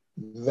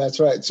 That's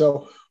right.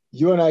 So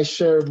you and I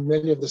share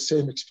many of the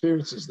same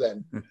experiences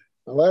then.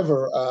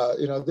 However,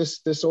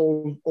 this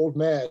old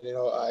man,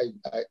 I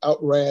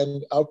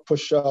outran, out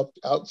push up,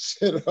 out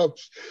sit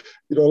ups,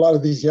 a lot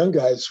of these young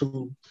guys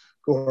who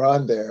are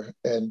on there,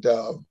 and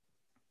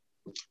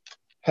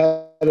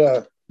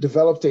had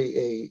developed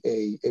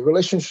a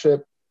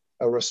relationship,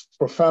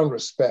 profound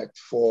respect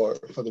for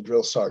the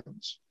drill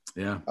sergeants.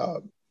 Yeah.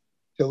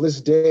 Till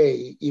this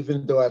day,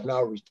 even though I've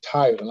now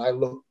retired and I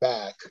look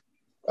back,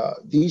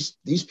 these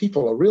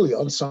people are really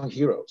unsung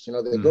heroes.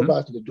 They go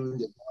back and they're doing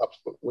their jobs.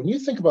 But when you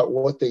think about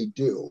what they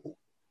do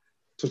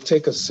to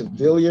take a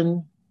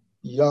civilian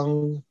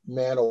young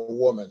man or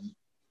woman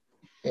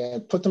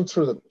and put them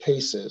through the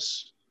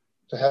paces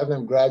to have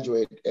them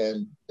graduate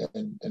and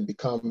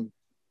become,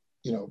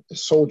 a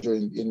soldier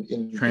in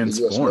the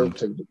U.S.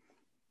 military,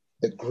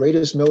 the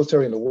greatest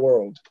military in the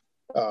world,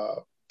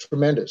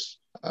 tremendous.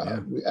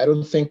 I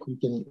don't think we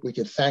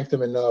can thank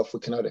them enough. We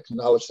cannot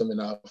acknowledge them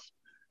enough.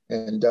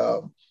 And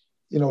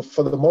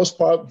for the most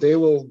part, they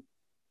will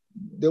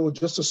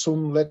just as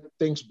soon let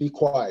things be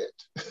quiet.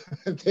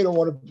 They don't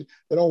want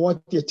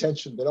the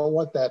attention. They don't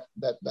want that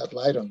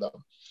light on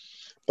them.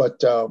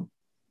 But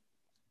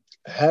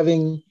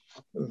having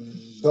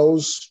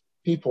those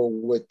people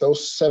with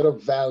those set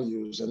of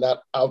values and that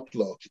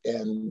outlook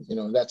and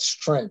that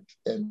strength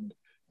and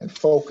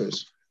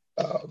focus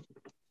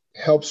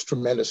helps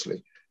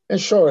tremendously. And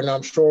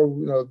I'm sure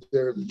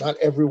not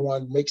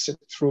everyone makes it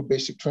through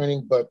basic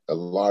training, but a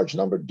large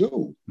number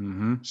do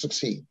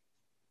succeed,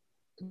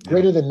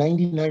 greater than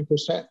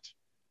 99%.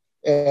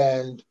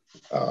 And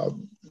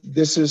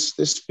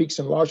this speaks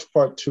in large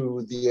part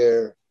to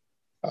their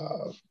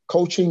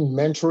coaching,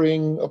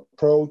 mentoring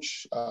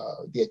approach,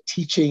 their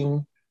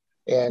teaching,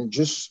 and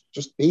just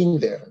being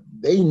there.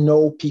 They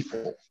know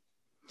people.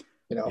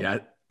 Yeah,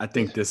 I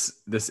think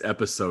this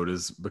episode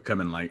is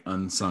becoming like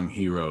unsung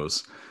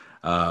heroes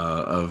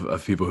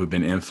of people who've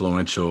been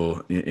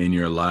influential in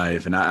your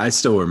life. And I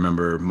still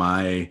remember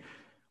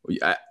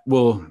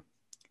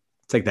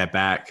take that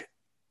back.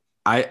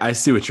 I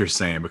see what you're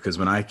saying, because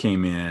when I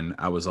came in,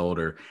 I was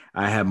older.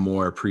 I had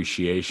more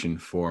appreciation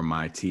for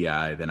my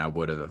TI than I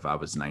would have if I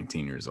was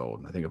 19 years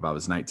old. I think if I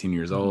was 19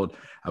 years old,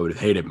 I would have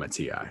hated my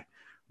TI,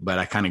 but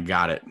I kind of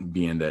got it,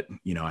 being that,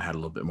 I had a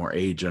little bit more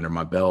age under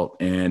my belt.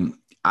 And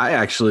I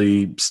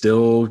actually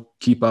still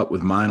keep up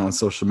with mine on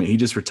social media. He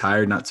just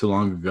retired not too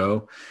long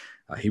ago.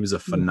 He was a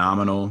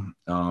phenomenal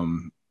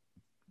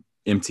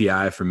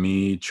MTI for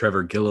me,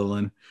 Trevor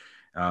Gilliland.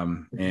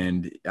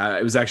 And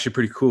it was actually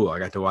pretty cool. I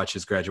got to watch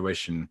his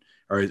graduation.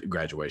 I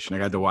got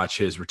to watch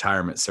his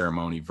retirement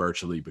ceremony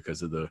virtually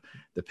because of the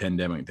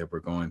pandemic that we're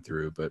going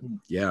through. But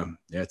yeah,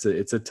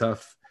 it's a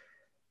tough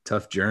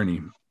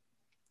journey.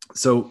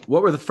 So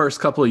what were the first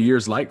couple of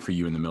years like for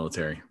you in the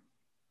military?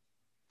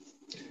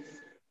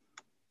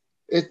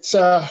 It's,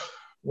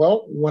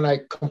 when I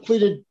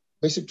completed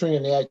basic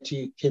training in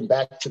AIT, came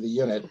back to the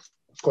unit.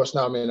 Of course,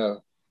 now I'm in a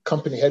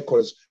company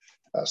headquarters,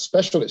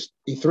 specialist,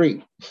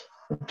 E3.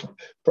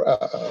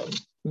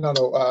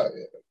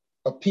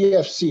 A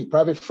PFC,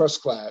 private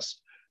first class.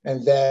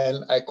 And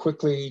then I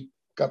quickly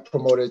got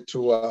promoted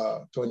to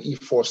an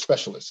E4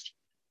 specialist.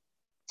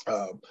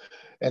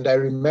 And I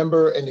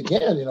remember, and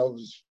again,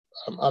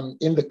 I'm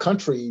in the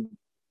country,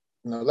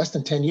 less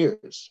than 10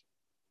 years.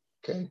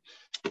 Okay.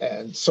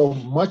 And so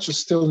much is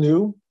still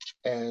new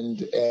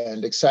and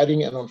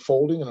exciting and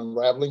unfolding and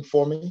unraveling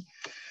for me.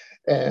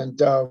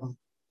 And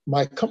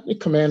my company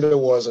commander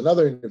was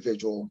another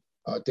individual,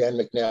 Dan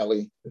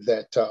McNally,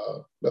 that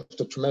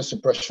left a tremendous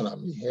impression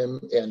on me,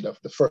 him and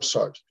the first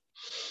sergeant.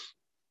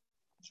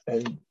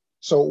 And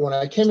so when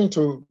I came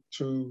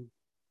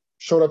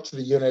showed up to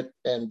the unit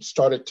and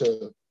started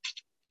to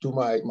do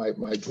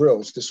my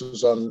drills, this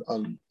was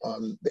on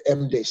the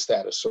M-Day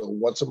status, so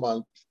once a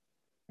month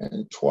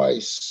and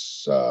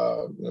twice,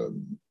 2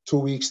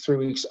 weeks, 3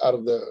 weeks out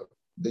of the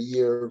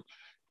year,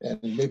 and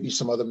maybe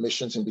some other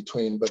missions in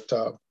between. But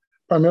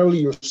primarily,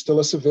 you're still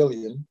a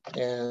civilian,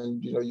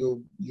 and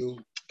you'll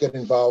get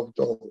involved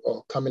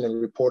or come in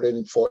and report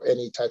in for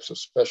any types of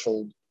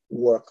special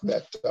work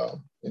that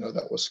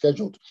that was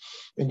scheduled,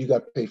 and you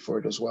got paid for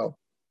it as well.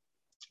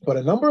 But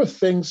a number of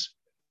things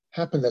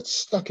happened that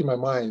stuck in my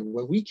mind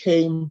when we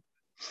came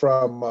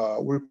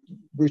we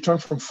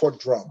returned from Fort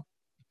Drum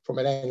from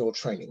an annual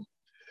training.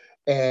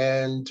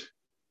 And,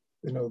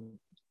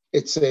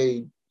 it's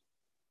a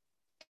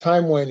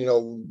time when,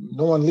 no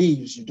one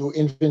leaves, you do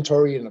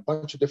inventory and a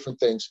bunch of different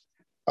things.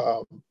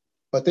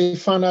 But they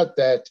found out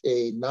that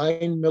a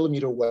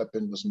 9mm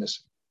weapon was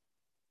missing,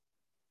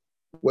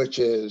 which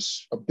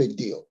is a big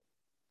deal.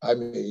 I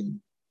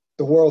mean,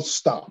 the world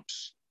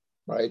stops,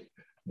 right?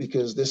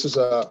 Because this is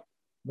a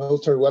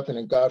military weapon,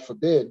 and God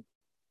forbid,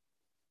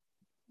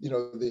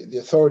 the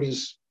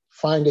authorities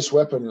find this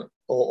weapon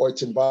or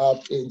it's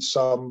involved in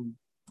some,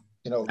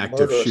 active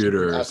murder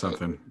shooter or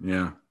something.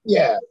 Yeah.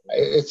 Yeah,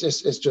 it's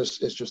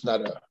just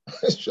not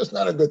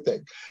a good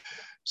thing.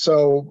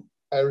 So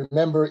I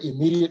remember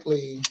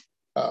immediately,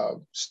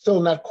 still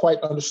not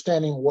quite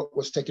understanding what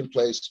was taking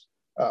place.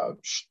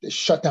 They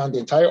shut down the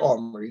entire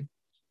armory,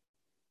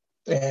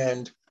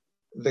 and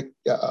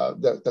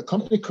the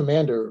company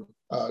commander,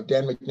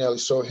 Dan McNally.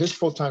 So his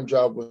full-time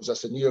job was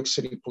as a New York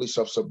City police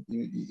officer.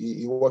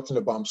 He worked in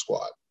the bomb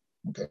squad.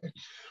 Okay,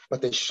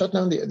 but they shut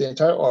down the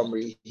entire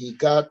armory. He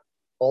got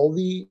all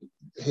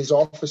his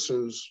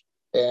officers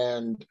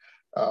and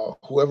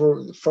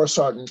whoever, the first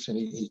sergeants, and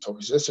he told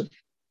me, listen,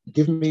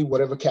 give me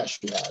whatever cash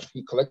you have.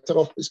 He collected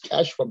all his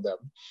cash from them,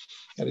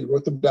 and he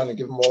wrote them down and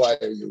gave them all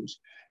IOUs.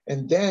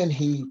 And then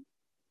he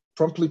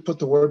promptly put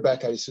the word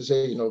back out. He says,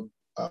 hey,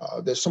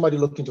 there's somebody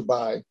looking to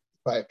buy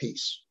a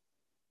piece.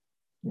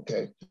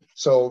 Okay,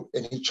 so,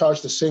 and he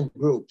charged the same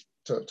group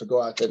to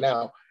go out there.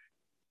 Now,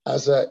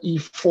 as a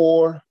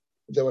E4,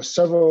 there were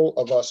several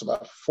of us,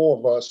 about 4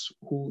 of us,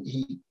 who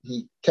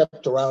he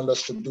kept around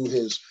us to do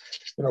his,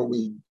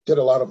 we did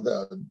a lot of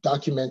the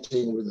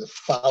documenting with the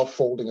file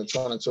folding and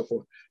so on and so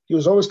forth. He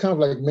was always kind of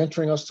like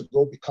mentoring us to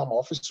go become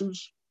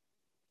officers,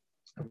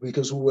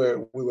 because we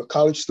were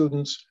college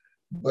students,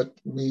 but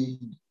we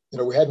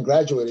hadn't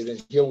graduated,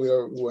 and here we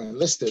were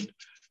enlisted.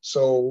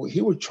 So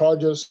he would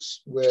charge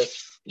us with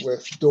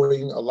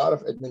doing a lot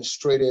of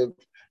administrative,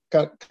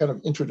 kind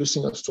of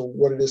introducing us to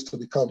what it is to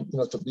become,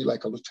 to be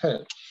like a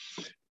lieutenant.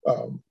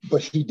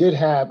 But he did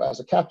have, as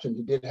a captain,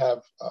 he did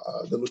have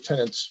the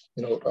lieutenants,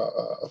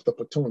 of the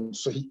platoon.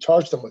 So he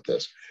charged them with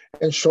this.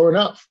 And sure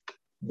enough,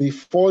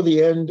 before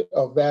the end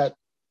of that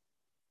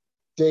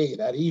day,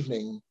 that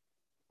evening,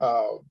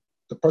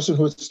 the person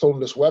who had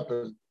stolen this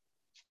weapon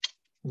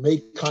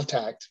made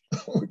contact.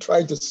 We're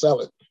trying to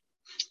sell it.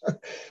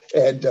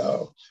 And,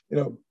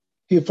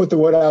 he put the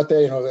word out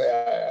there,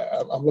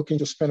 I'm looking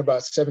to spend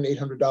about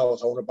 $700-800.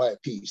 I want to buy a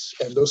piece.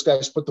 And those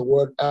guys put the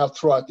word out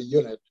throughout the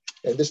unit.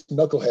 And this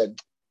knucklehead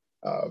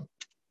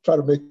tried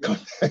to make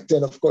contact.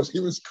 And of course, he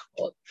was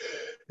caught.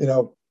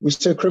 We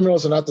said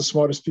criminals are not the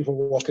smartest people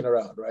walking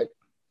around, right?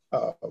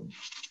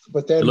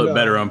 But then they look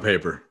better on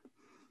paper.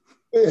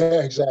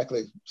 Yeah,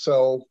 exactly.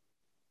 So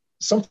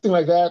something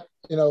like that,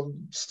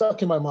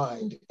 stuck in my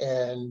mind.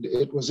 And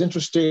it was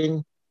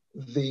interesting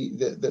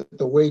the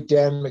way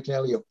Dan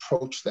McNally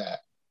approached that.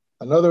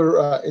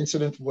 Another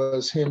incident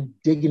was him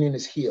digging in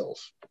his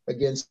heels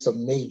against a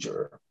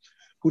major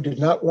who did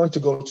not want to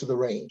go to the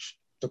range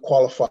to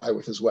qualify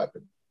with his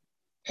weapon.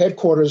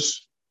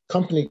 Headquarters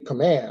company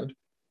command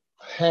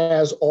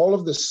has all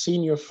of the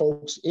senior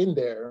folks in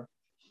there,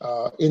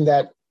 in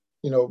that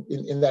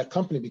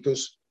company,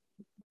 because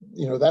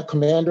that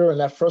commander and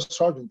that first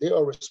sergeant, they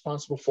are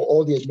responsible for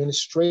all the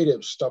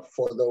administrative stuff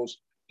for those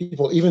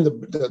people, even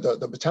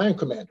the battalion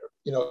commander,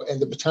 and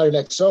the battalion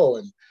XO,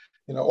 and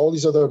all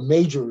these other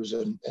majors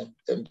and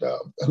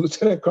a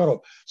lieutenant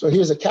colonel. So he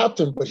is a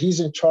captain, but he's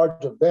in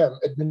charge of them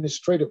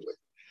administratively.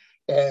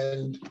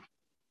 And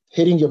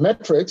hitting your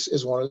metrics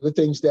is one of the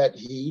things that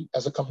he,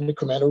 as a company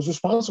commander, was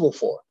responsible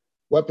for.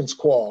 Weapons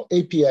qual,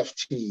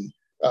 APFT,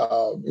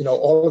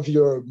 all of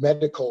your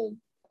medical,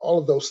 all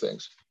of those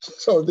things.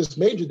 So this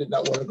major did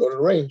not want to go to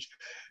the range.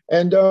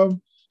 And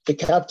the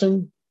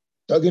captain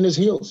dug in his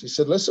heels. He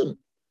said, listen,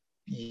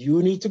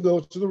 you need to go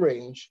to the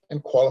range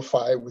and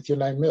qualify with your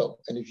 9mm.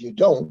 And if you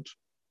don't,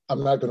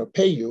 I'm not going to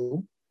pay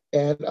you,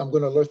 and I'm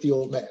going to alert the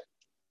old man.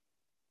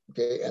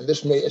 Okay, and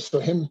this may, so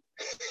him,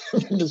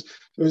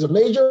 there's a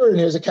major and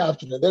here's a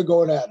captain, and they're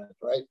going at it,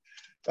 right?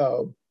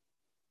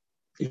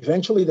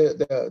 Eventually,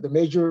 the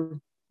major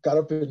got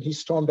up and he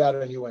stormed out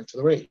and he went to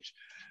the range.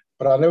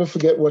 But I'll never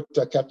forget what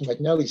Captain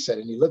McNally said.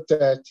 And he looked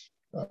at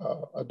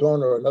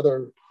Adorno,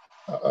 another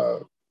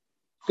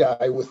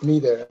guy with me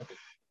there,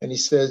 and he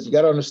says, you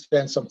got to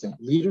understand something.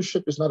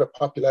 Leadership is not a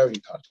popularity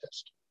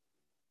contest.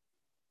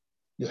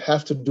 You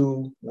have to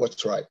do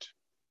what's right.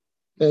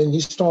 And he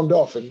stormed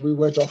off, and we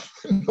went off,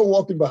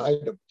 walking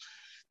behind him.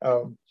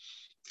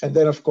 And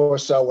then, of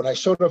course, when I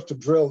showed up to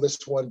drill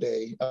this one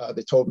day,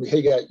 they told me,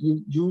 hey, guy,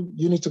 you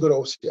need to go to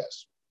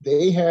OCS.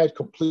 They had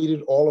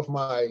completed all of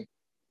my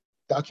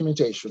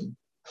documentation,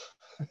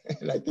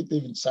 and I think they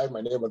even signed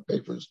my name on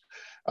papers.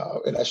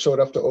 And I showed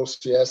up to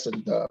OCS,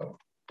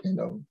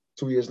 and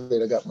 2 years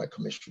later, I got my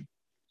commission.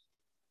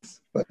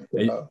 But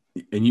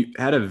and you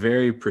had a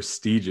very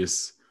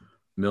prestigious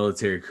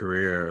military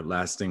career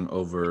lasting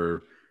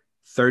over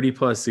 30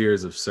 plus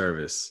years of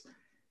service.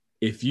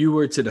 If you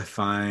were to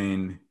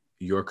define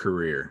your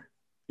career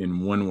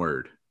in one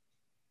word,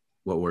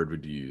 what word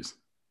would you use?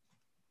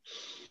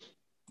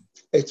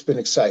 It's been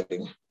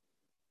exciting.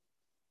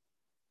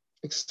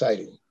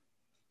 Exciting.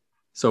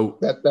 So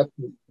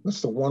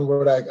that's the one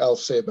word I'll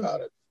say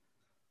about it.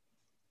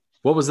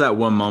 what was that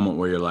one moment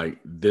where you're like,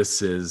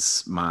 this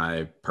is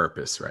my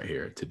purpose right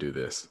here to do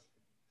this?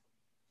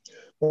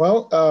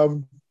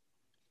 Well,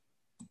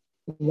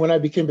 when I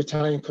became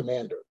battalion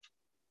commander.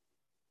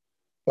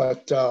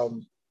 But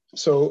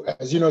so,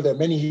 as you know, there are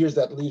many years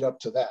that lead up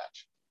to that.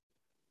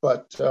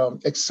 But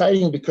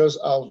exciting because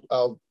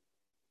I'll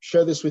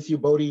share this with you,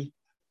 Bodhi.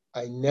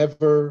 I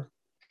never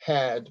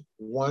had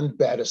one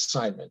bad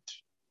assignment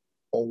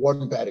or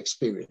one bad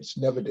experience.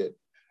 Never did.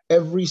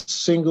 Every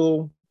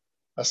single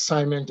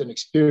assignment and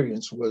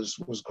experience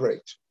was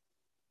great,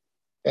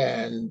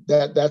 and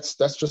that's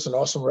just an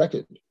awesome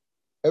record.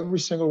 Every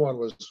single one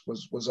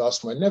was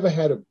awesome. I never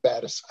had a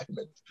bad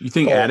assignment. You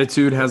think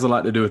attitude has a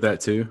lot to do with that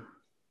too?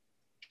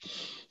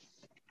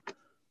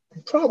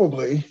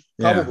 Probably.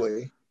 Yeah.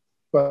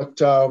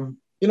 But a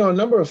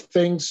number of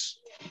things.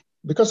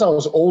 Because I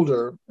was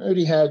older, I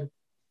already had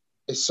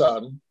a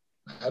son,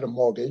 I had a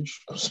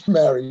mortgage, I was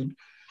married,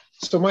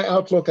 so my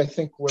outlook, I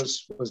think,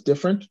 was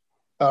different.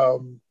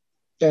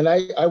 And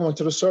I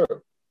wanted to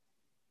serve,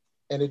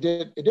 and it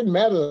didn't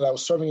matter that I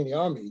was serving in the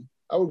Army.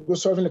 I would go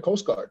serve in the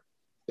Coast Guard.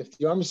 If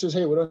the Army says,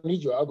 "Hey, we don't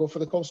need you," I'll go for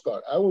the Coast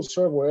Guard. I will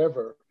serve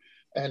wherever.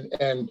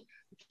 And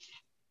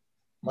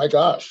my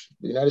gosh,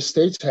 the United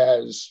States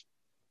has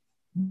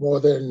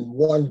more than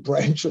one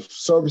branch of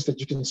service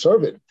that you can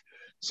serve in.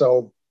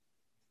 So,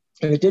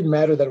 and it didn't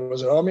matter that it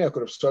was an Army. I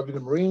could have served in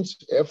the Marines,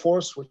 Air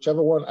Force,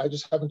 whichever one. I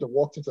just happened to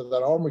walk into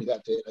that Armory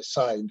that day, and I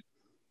signed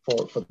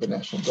for the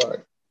National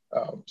Guard.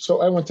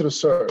 So I wanted to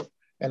serve.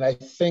 And I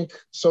think,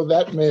 so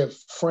that may have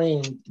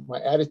framed my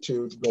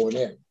attitude going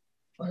in,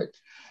 right?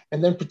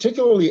 And then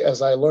particularly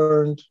as I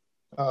learned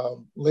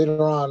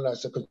later on,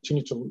 as I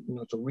continued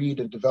to read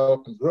and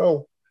develop and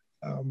grow,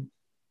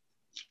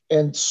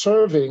 and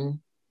serving,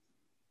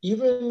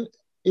 even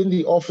in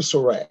the officer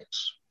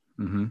ranks,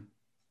 mm-hmm.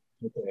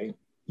 Okay,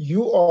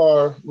 you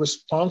are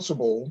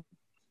responsible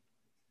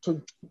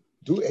to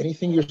do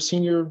anything your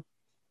senior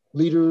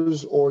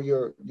leaders or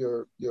your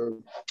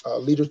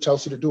leader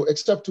tells you to do,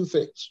 except two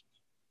things,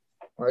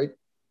 right?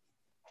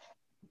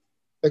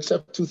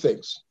 Except two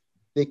things.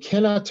 They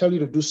cannot tell you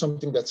to do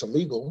something that's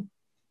illegal,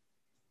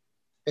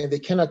 and they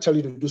cannot tell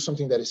you to do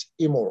something that is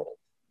immoral.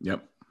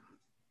 Yep.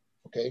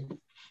 Okay.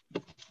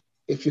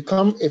 If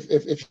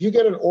you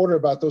get an order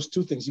about those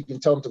two things, you can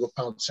tell them to go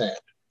pound sand.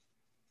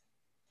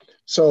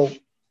 So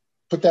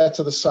put that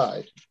to the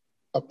side.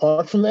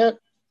 Apart from that,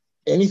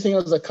 anything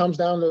else that comes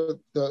down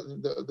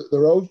the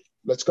road,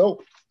 let's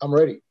go. I'm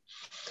ready.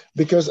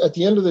 Because at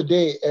the end of the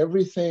day,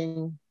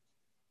 everything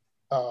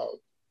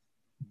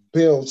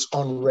builds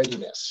on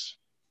readiness.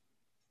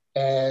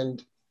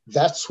 And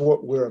that's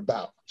what we're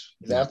about.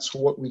 That's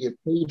what we get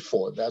paid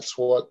for. That's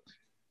what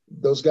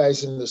those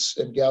guys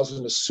and gals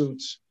in the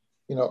suits,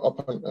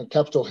 up on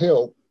Capitol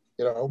Hill,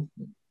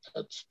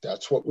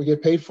 that's what we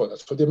get paid for.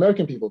 That's what the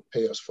American people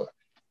pay us for,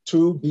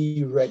 to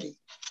be ready.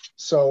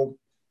 So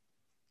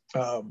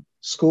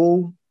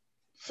school,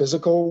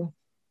 physical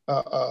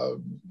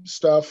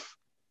stuff,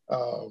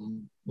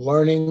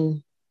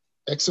 learning,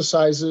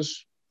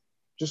 exercises,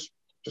 just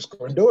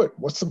go and do it.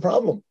 What's the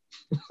problem?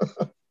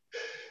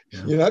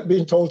 Yeah. You're not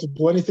being told to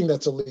do anything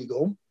that's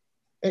illegal,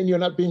 and you're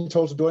not being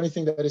told to do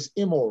anything that is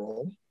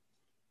immoral.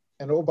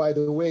 And oh, by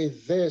the way,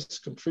 this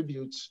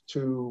contributes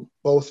to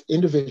both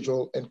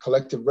individual and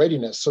collective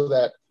readiness, so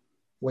that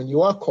when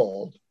you are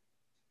called,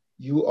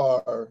 you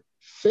are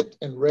fit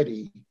and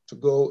ready to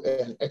go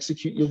and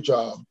execute your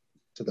job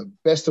to the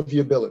best of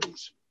your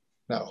abilities.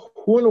 Now,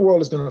 who in the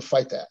world is going to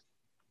fight that?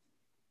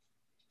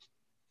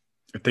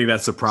 I think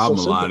that's the problem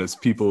a lot is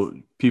people,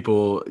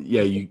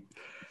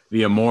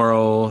 the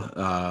immoral,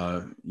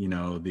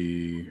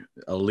 the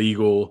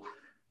illegal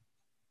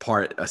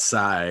part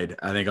aside,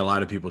 I think a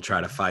lot of people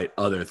try to fight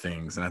other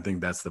things. And I think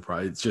that's the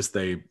problem. It's just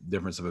a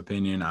difference of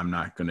opinion. I'm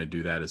not going to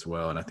do that as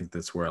well. And I think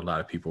that's where a lot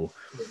of people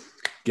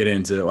get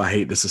into, I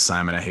hate this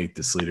assignment. I hate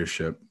this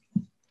leadership.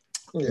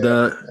 Yeah.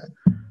 The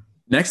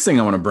next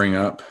thing I want to bring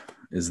up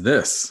is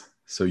this.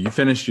 So you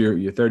finished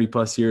your 30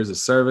 plus years of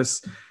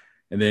service,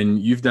 and then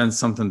you've done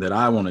something that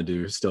I want to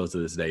do still to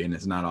this day. And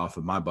it's not off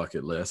of my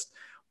bucket list,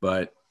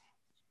 but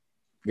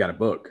you got a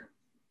book.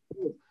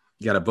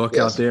 You got a book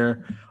out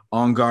there,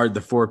 On Guard,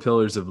 the 4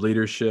 Pillars of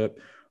Leadership.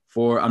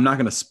 I'm not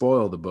going to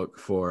spoil the book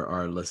for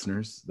our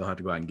listeners. They'll have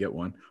to go out and get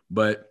one.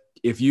 But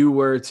if you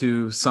were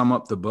to sum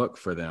up the book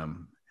for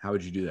them, how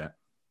would you do that?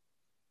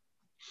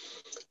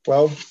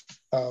 Well,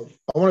 I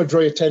want to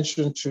draw your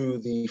attention to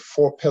the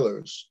 4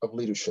 pillars of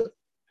leadership.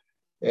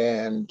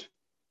 And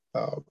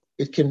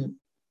it can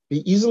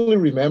be easily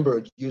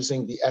remembered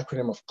using the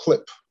acronym of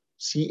CLIP,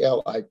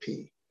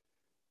 C-L-I-P,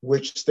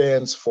 which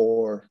stands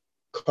for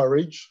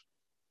courage,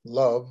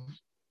 love,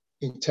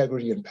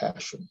 integrity, and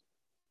passion.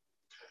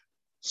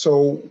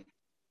 So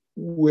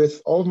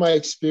with all of my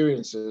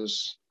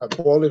experiences, I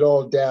boiled it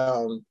all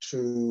down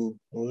to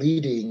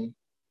leading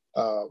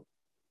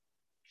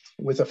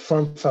with a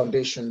firm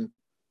foundation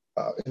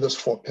in those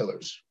 4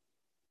 pillars.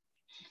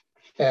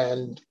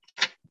 And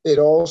it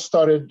all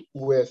started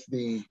with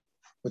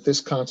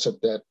this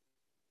concept that,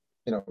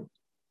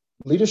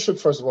 leadership,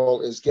 first of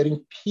all, is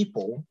getting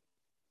people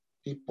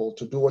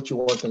to do what you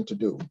want them to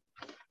do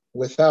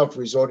without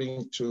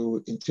resorting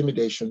to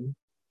intimidation,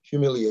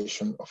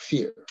 humiliation, or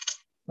fear,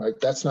 right?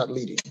 That's not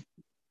leading.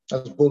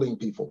 That's bullying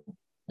people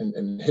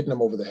and hitting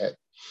them over the head.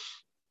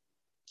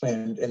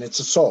 And it's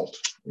assault,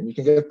 and you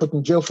can get put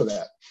in jail for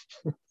that.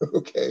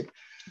 Okay.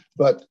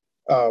 But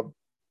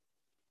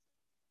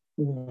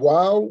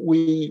while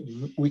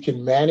we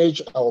can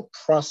manage our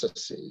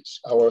processes,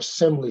 our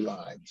assembly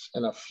lines,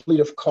 and a fleet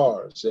of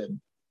cars and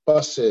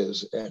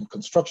buses and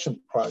construction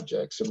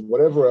projects and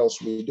whatever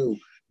else we do,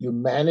 you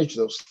manage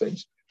those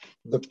things.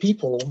 The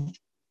people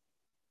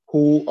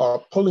who are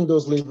pulling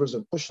those levers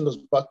and pushing those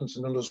buttons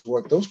and doing those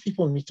work, those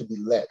people need to be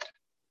led.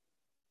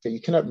 Okay, you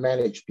cannot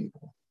manage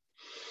people.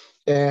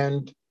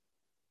 And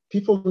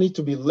people need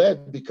to be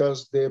led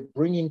because they're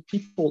bringing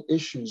people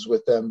issues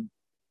with them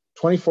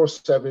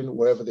 24/7,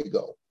 wherever they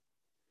go.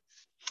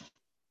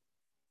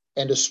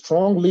 And a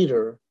strong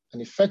leader,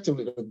 an effective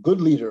leader, a good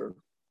leader,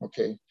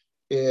 okay,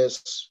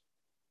 is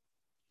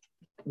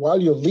while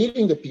you're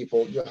leading the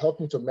people, you're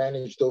helping to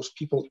manage those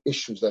people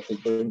issues that they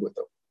bring with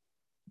them.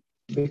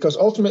 Because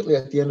ultimately,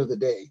 at the end of the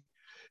day,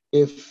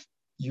 if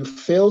you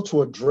fail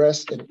to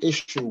address an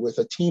issue with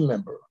a team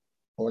member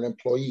or an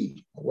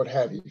employee or what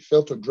have you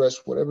fail to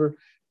address whatever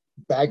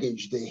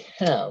baggage they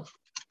have,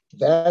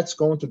 that's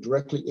going to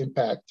directly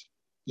impact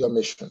your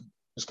mission.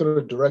 It's going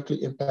to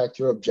directly impact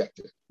your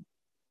objective.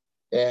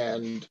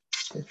 And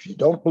if you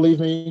don't believe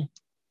me,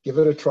 give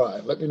it a try.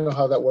 Let me know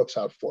how that works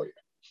out for you,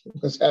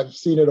 because I've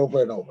seen it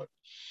over and over.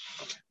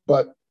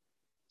 But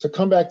to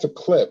come back to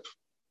CLIP,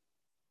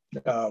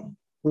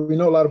 we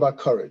know a lot about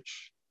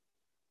courage.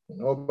 We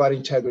know about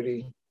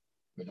integrity.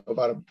 We know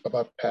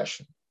about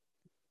passion.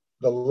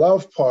 The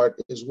love part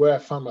is where I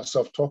found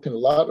myself talking a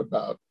lot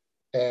about.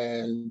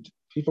 And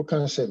people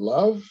kind of say,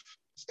 love?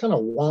 It's kind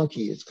of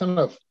wonky. It's kind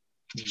of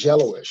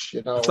jello-ish,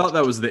 I thought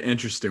that was the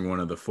interesting one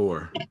of the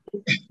 4.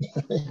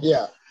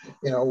 Yeah.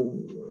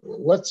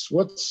 What's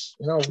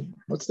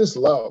this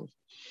love?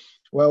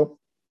 Well,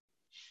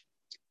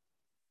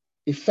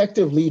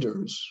 effective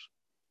leaders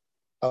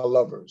are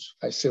lovers.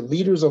 I say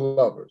leaders are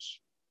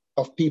lovers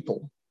of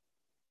people.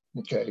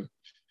 Okay.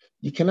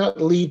 You cannot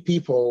lead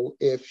people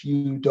if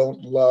you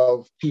don't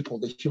love people,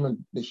 the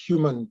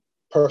human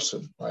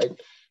person, right?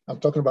 I'm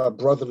talking about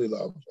brotherly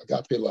love,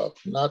 agape love,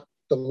 not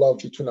the love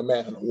between a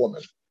man and a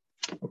woman.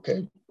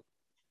 Okay.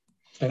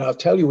 And I'll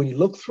tell you, when you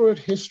look through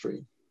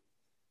history,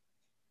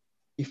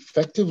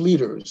 effective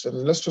leaders,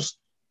 and let's just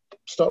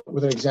start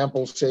with an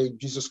example, say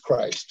Jesus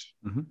Christ.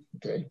 Mm-hmm.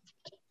 Okay.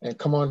 And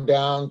come on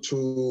down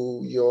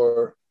to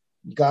your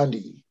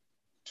Gandhi,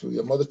 to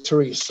your Mother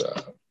Teresa,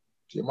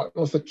 to your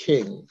Martin Luther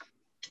King,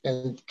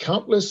 and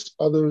countless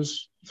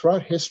others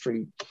throughout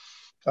history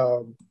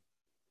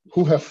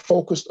who have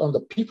focused on the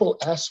people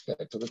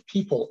aspect of the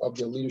people of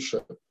their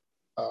leadership.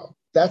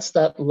 That's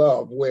that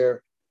love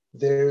where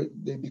they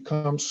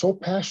become so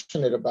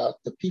passionate about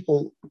the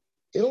people,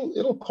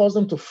 it'll cause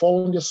them to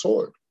fall on their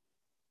sword.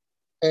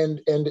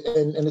 And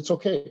it's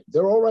okay.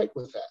 They're all right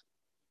with that.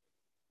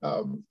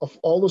 Of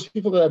all those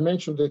people that I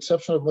mentioned, with the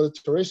exception of Mother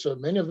Teresa,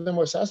 many of them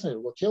were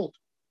assassinated, were killed.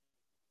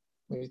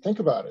 When you think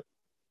about it.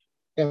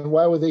 And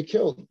why were they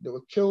killed? They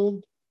were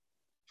killed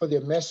for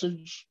their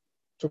message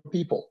to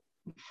people,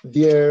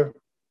 their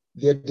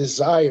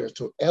desire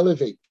to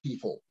elevate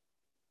people,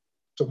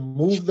 to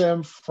move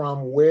them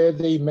from where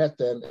they met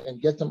them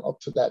and get them up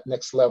to that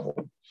next level.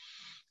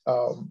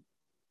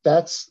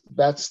 That's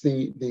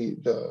the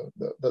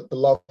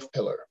love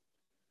pillar.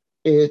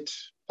 It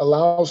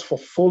allows for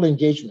full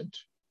engagement.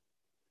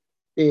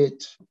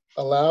 It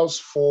allows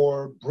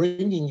for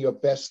bringing your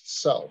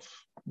best self.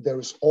 There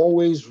is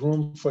always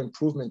room for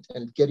improvement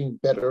and getting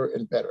better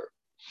and better.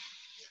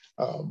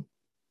 And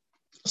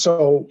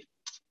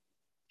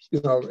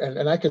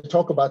I can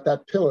talk about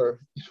that pillar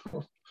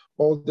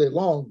all day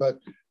long, but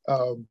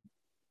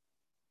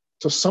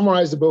to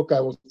summarize the book, I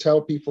will tell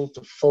people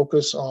to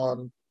focus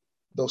on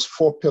those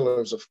 4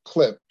 pillars of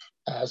CLIP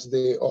as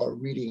they are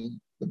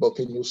reading the book,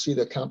 and you'll see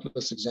the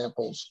countless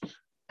examples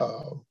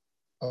of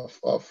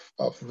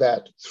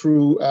that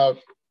throughout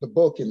the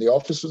book in the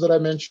offices that I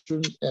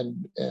mentioned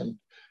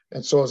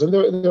and so on. And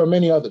there are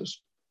many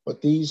others,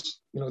 but these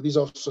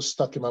also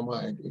stuck in my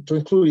mind, to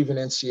include even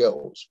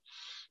NCOs.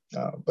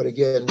 But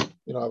again,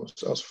 I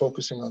was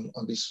focusing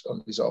on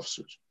these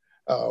officers.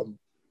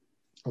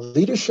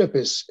 Leadership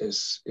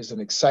is an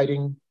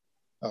exciting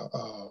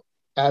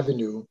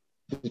avenue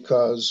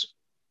because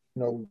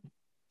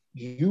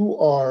you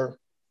are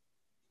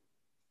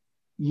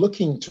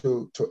looking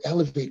to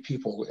elevate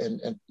people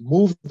and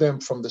move them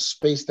from the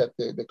space that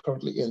they're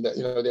currently in, that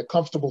their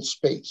comfortable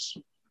space,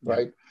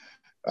 right?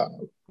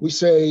 We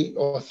say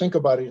or think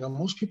about it,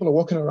 most people are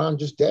walking around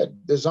just dead.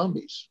 They're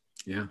zombies.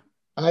 Yeah.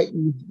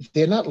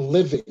 They're not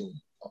living.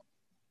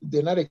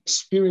 They're not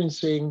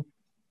experiencing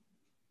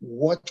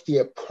what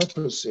their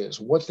purpose is,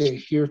 what they're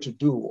here to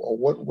do, or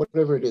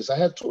whatever it is. I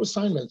had 2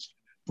 assignments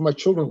for my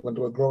children when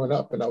they were growing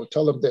up, and I would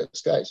tell them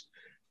this, guys,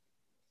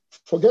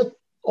 forget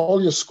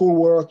all your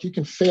schoolwork. You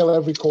can fail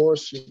every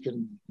course. You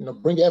can,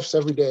 bring Fs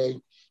every day.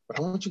 But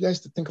I want you guys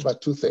to think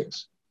about 2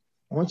 things.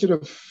 I want you to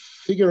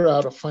figure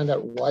out or find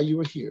out why you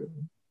are here.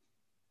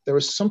 There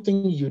is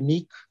something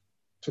unique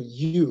to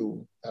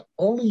you that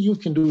only you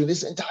can do in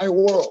this entire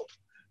world.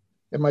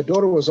 And my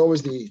daughter was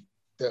always she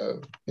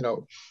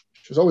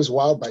was always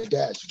wowed by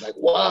Dad. She's like,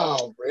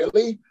 wow,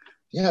 really?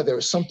 Yeah, there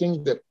is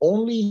something that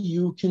only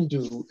you can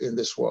do in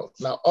this world.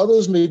 Now,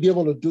 others may be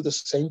able to do the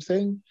same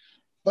thing,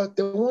 but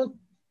they won't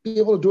be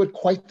able to do it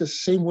quite the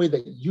same way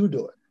that you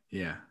do it.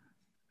 Yeah.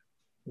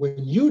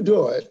 When you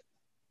do it,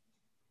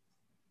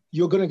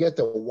 you're going to get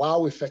the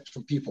wow effect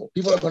from people.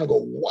 People are going to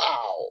go,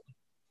 wow.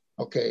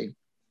 Okay.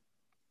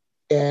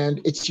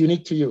 And it's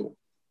unique to you.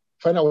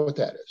 Find out what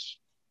that is.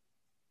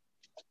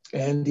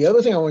 And the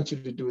other thing I want you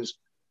to do is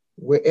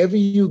wherever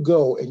you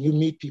go and you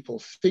meet people,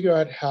 figure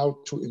out how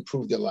to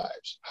improve their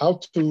lives, how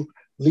to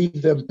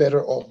leave them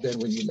better off than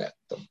when you met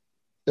them.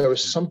 There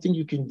is something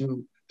you can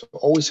do to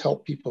always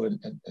help people and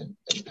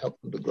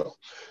help them to grow.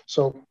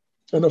 So,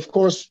 and of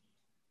course,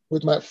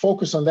 with my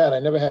focus on that, I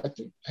never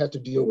had to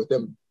deal with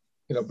them,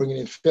 bringing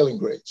in failing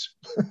grades.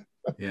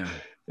 Yeah.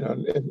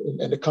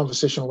 And the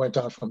conversation went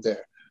on from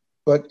there.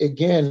 But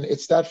again,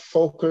 it's that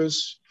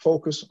focus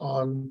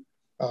on,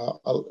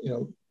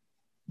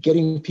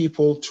 getting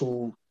people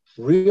to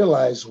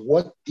realize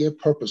what their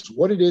purpose,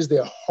 what it is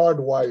they're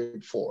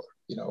hardwired for.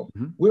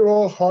 We're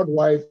all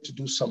hardwired to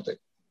do something.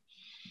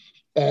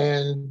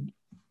 And,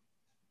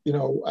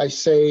 I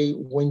say,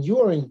 when you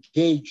are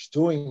engaged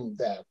doing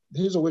that,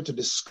 here's a way to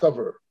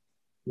discover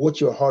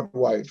what you're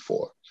hardwired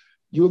for.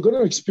 You're going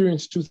to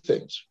experience 2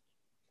 things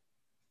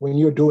when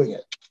you're doing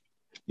it.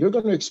 You're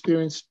going to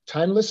experience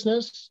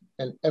timelessness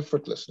and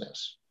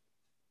effortlessness.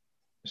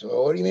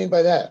 So what do you mean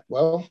by that?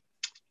 Well,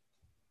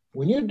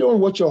 when you're doing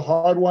what you're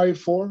hardwired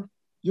for,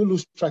 you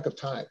lose track of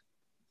time.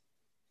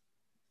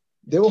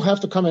 They will have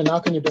to come and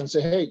knock on your door and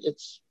say, hey,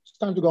 it's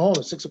time to go home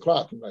at 6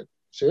 o'clock. I'm like,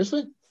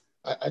 seriously?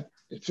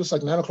 It feels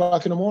like 9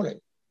 o'clock in the morning.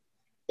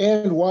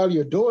 And while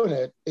you're doing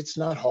it, it's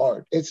not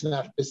hard. It's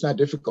not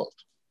difficult.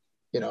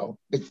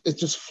 It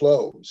just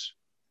flows.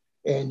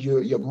 And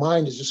your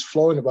mind is just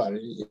flowing about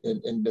it.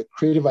 And the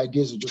creative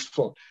ideas are just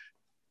flowing.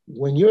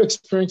 When you're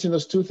experiencing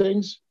those 2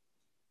 things,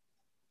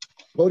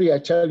 Bodhi, I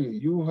tell you,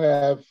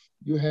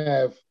 you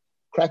have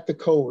cracked the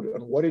code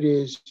on what it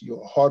is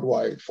you're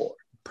hardwired for.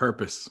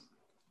 Purpose.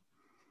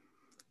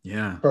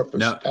 Yeah. Purpose.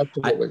 No,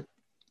 absolutely.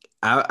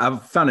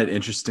 I've found it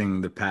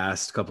interesting the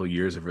past couple of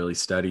years of really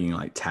studying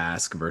like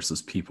task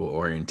versus people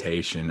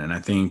orientation. And I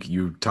think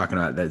you talking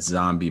about that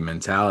zombie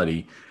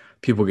mentality,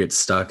 people get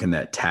stuck in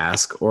that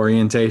task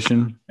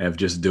orientation of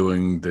just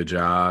doing the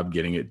job,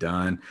 getting it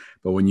done.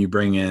 But when you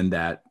bring in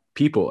that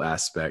people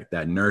aspect,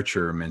 that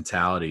nurture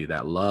mentality,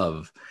 that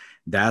love,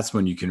 that's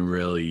when you can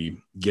really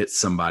get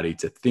somebody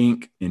to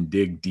think and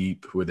dig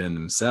deep within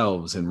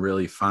themselves and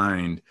really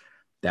find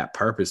that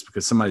purpose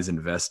because somebody's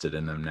invested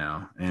in them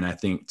now. And I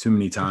think too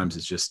many times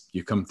it's just,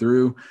 you come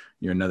through,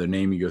 you're another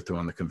name you go through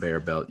on the conveyor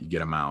belt, you get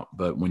them out.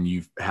 But when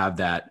you have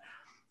that,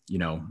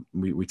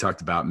 we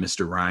talked about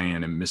Mr.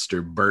 Ryan and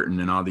Mr. Burton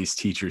and all these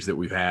teachers that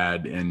we've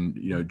had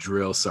and,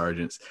 drill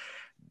sergeants,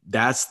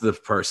 that's the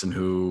person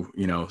who,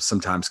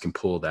 sometimes can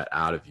pull that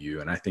out of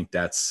you. And I think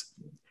that's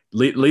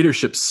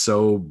leadership's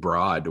so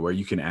broad to where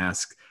you can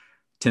ask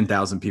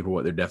 10,000 people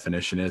what their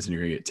definition is and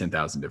you're gonna get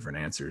 10,000 different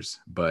answers.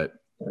 But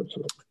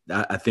absolutely.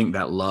 I think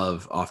that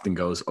love often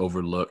goes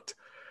overlooked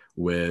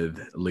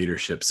with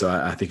leadership. So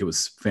I think it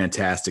was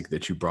fantastic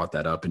that you brought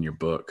that up in your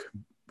book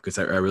because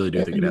I really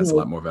do think it has a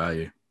lot more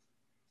value.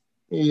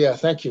 Yeah,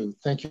 thank you.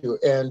 Thank you.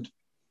 And,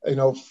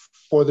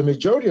 for the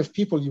majority of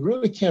people, you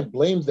really can't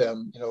blame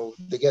them.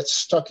 They get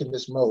stuck in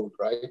this mode,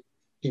 right?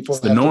 People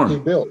have to pay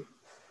bills.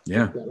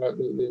 Yeah.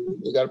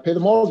 They got to pay the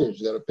mortgage,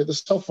 they got to pay the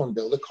cell phone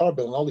bill, the car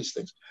bill, and all these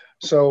things.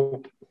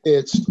 So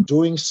it's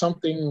doing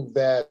something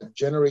that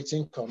generates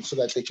income so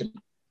that they can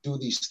do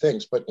these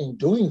things. But in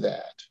doing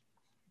that,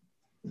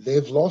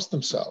 they've lost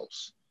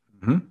themselves.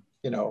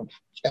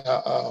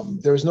 Mm-hmm.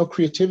 There's no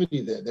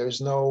creativity there.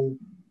 There's no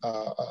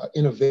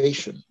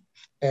innovation.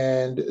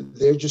 And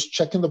they're just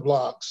checking the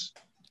blocks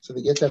so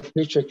they get that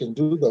paycheck and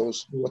do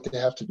what they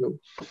have to do.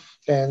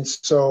 And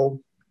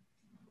so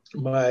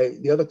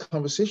the other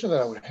conversation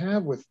that I would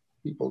have with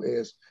people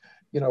is,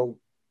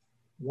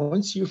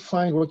 once you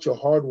find what you're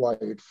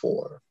hardwired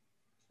for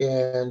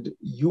and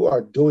you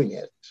are doing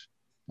it,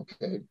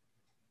 okay,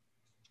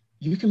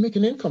 you can make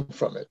an income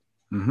from it.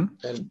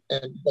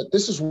 Mm-hmm. But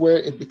this is where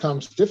it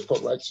becomes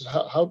difficult, right? So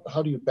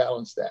how do you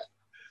balance that?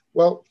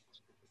 Well,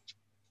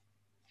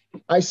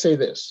 I say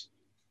this,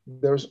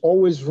 there's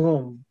always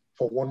room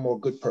for one more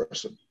good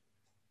person.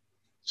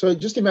 So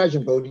just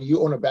imagine, Bodhi,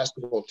 you own a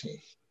basketball team.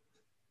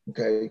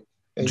 Okay.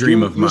 And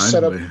dream of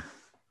mine.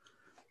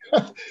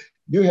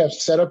 You have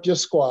set up your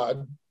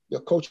squad,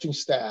 your coaching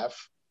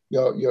staff,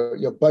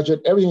 your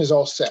budget, everything is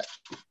all set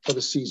for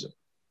the season.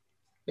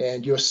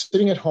 and you're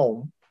sitting at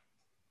home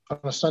on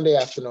a Sunday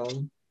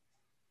afternoon,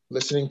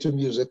 listening to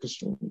music,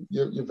 because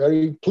you're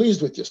very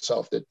pleased with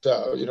yourself that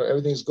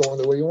everything's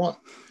going the way you want.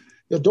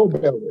 Your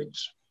doorbell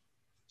rings,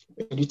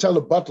 and you tell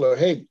the butler,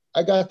 "Hey,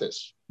 I got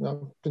this.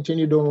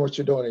 Continue doing what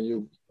you're doing." And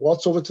you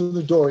waltz over to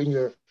the door in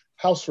your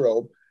house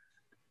robe,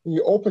 and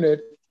you open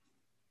it,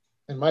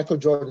 and Michael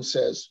Jordan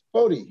says,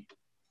 "Bodie,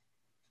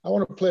 I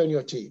want to play on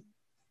your team."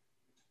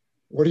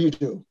 What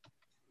do?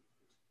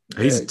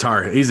 He's a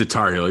Tar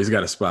Heel. He's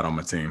got a spot on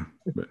my team.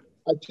 But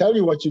I tell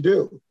you what you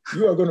do.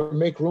 You are going to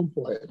make room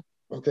for him.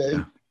 Okay.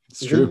 Yeah,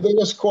 it's true. If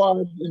your squad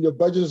and your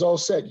budget is all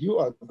set, you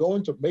are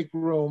going to make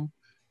room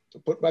to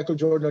put Michael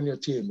Jordan on your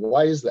team.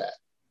 Why is that?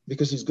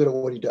 Because he's good at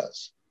what he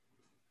does.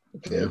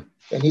 Okay. Yeah.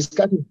 And he's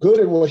gotten good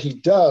at what he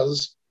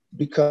does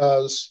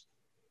because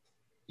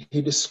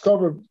he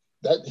discovered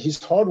that he's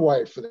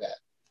hardwired for that.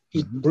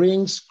 He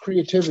brings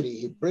creativity.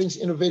 He brings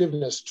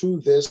innovativeness to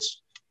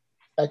this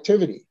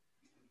activity.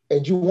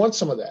 And you want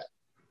some of that.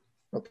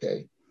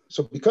 Okay.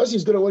 So because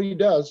he's good at what he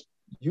does,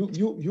 you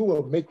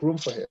will make room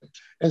for him.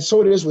 And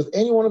so it is with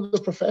any one of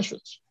the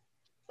professions: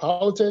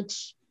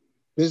 politics,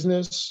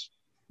 business,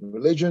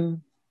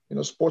 religion,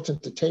 sports,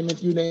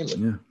 entertainment, you name it.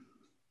 Yeah.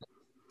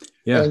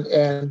 Yeah.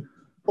 And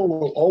people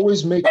will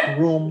always make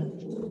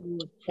room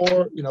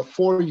for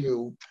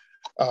you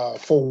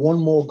for one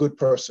more good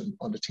person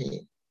on the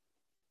team.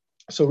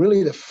 So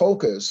really the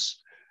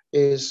focus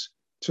is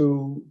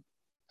to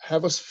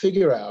have us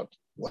figure out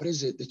what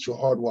is it that you're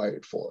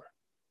hardwired for.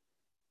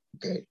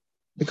 Okay.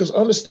 Because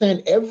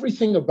understand,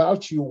 everything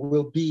about you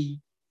will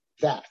be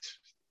that.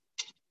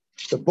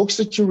 The books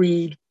that you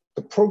read,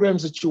 the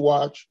programs that you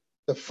watch,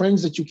 the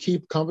friends that you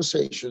keep,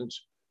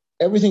 conversations,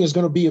 everything is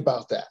going to be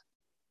about that.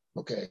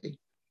 Okay.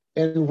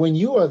 And when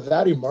you are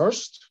that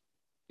immersed,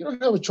 you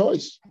don't have a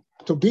choice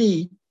to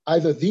be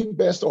either the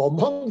best or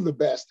among the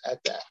best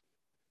at that.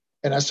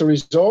 And as a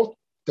result,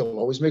 they'll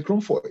always make room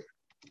for you.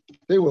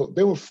 They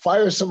will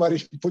fire somebody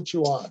to put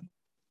you on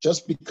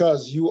just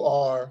because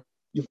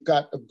you've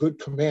got a good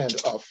command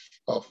of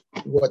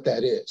what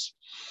that is.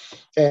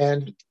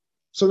 And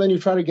so then you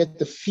try to get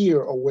the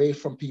fear away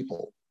from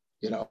people,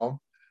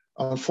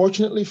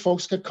 Unfortunately,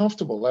 folks get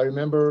comfortable. I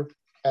remember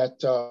at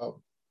the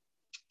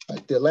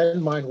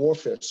landmine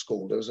warfare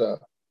school, there's a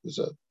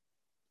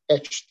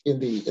etched in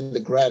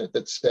the granite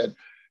that said,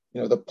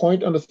 the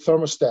point on the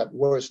thermostat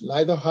where it's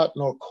neither hot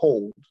nor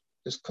cold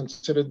is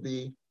considered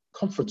the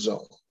comfort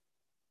zone.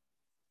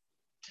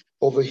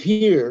 Over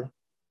here,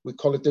 we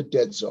call it the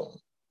dead zone.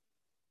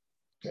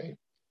 Okay.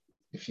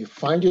 If you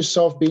find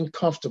yourself being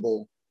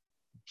comfortable,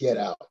 get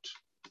out.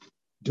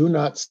 Do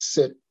not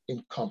sit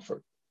in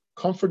comfort.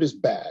 Comfort is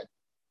bad.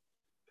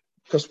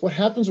 Because what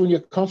happens when you're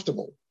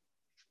comfortable?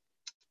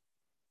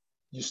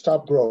 You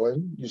stop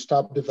growing, you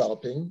stop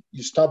developing,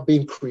 you stop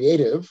being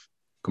creative.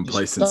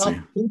 Complacency. You stop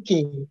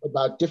thinking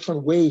about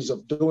different ways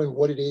of doing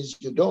what it is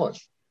you're doing.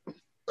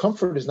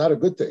 Comfort is not a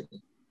good thing.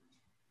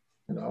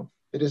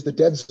 It is the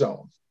dead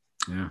zone.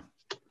 Yeah.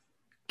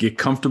 Get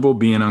comfortable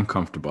being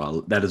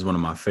uncomfortable. That is one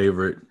of my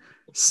favorite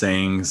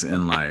sayings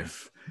in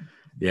life.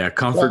 Yeah,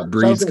 comfort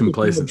breeds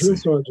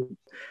complacency.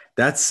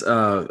 That's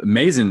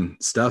amazing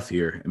stuff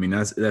here. I mean,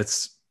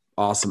 that's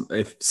awesome.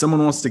 If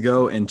someone wants to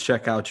go and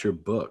check out your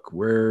book,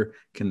 where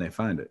can they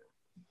find it?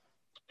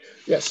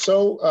 Yes,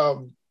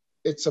 so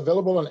it's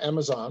available on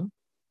Amazon.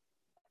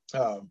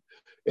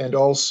 And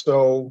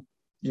also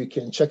you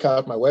can check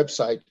out my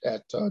website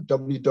at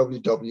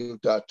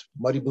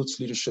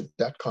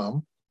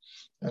www.muddybootsleadership.com.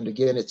 And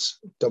again, it's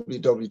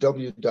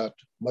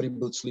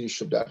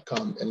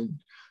www.muddybootsleadership.com. And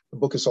the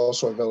book is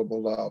also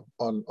available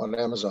on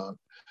Amazon.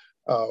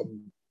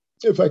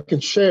 If I can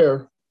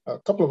share a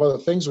couple of other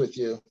things with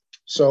you.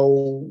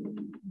 So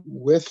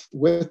with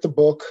the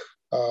book,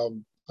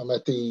 I'm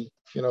at the,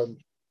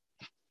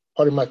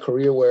 part of my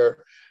career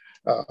where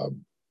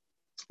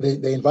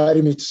they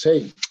invited me to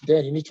say,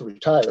 Dan, you need to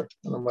retire.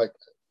 And I'm like,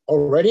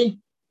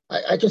 already?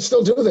 I can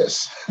still do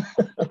this,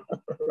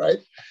 right?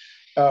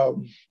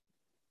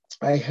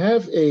 I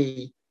have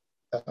I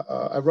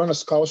run a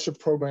scholarship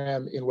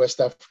program in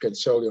West Africa and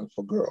Sierra Leone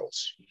for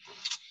girls.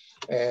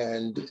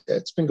 And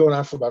it's been going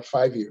on for about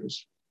 5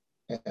 years.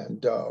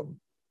 And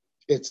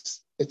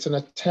it's an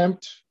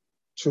attempt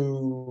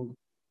to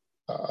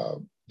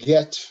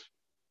get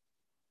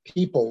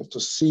people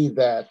to see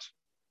that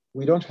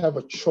we don't have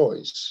a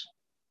choice,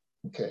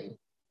 okay?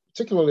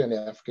 Particularly in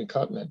the African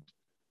continent,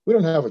 we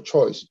don't have a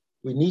choice.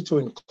 We need to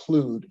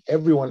include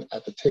everyone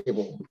at the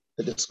table,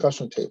 the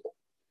discussion table,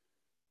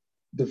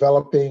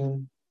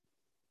 developing,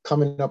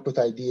 coming up with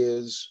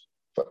ideas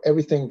for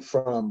everything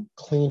from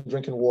clean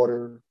drinking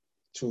water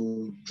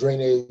to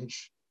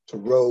drainage, to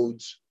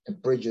roads and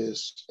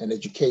bridges and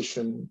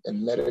education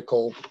and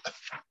medical.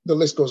 The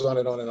list goes on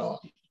and on and on,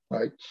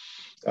 right?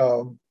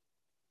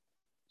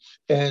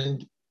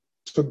 And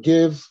to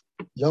give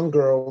young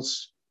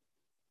girls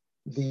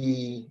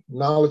the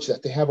knowledge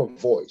that they have a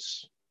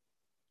voice,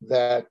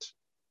 that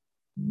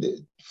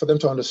for them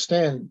to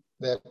understand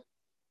that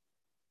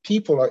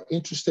people are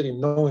interested in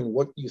knowing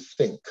what you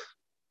think,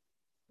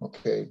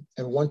 okay,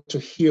 and want to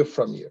hear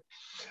from you.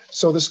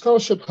 So the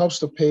scholarship helps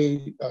to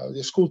pay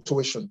the school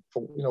tuition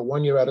for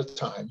 1 year at a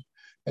time,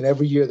 and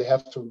every year they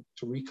have to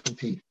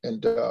recompete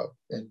and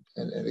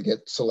they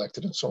get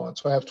selected and so on.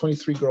 So I have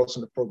 23 girls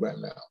in the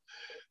program now.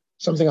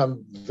 Something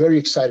I'm very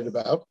excited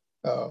about.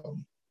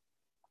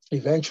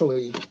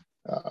 Eventually,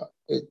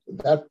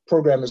 that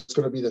program is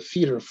going to be the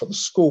feeder for the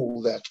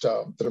school that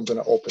I'm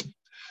going to open,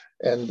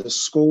 and the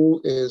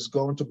school is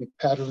going to be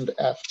patterned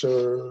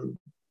after.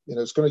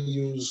 It's going to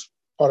use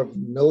part of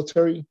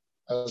military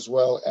as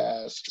well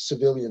as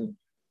civilian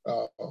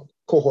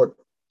cohort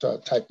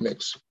type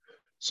mix.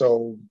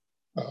 So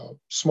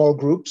small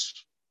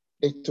groups,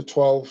 8 to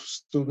 12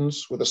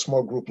 students with a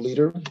small group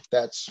leader.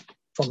 That's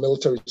from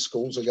military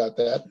schools. I got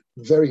that.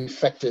 Very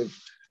effective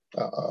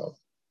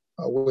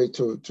way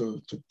to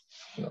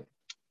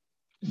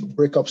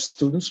break up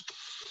students.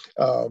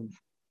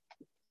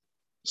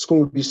 School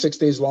would be 6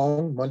 days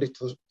long, Monday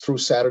through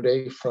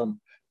Saturday,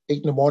 from 8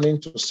 in the morning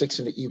to 6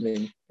 in the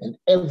evening, and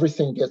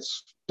everything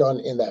gets done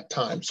in that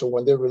time. So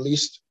when they're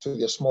released to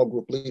their small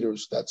group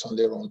leaders, that's on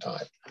their own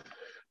time.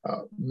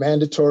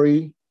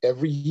 Mandatory,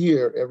 every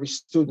year, every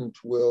student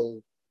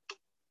will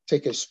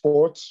take a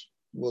sports,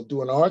 will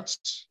do an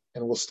arts,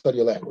 and will study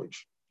a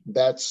language.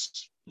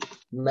 That's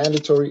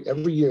mandatory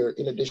every year,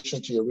 in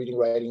addition to your reading,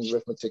 writing,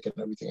 arithmetic, and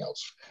everything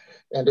else.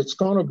 And it's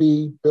going to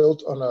be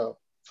built on a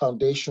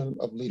foundation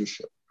of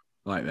leadership.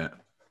 I like that.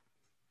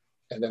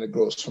 And then it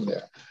grows from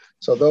there.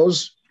 So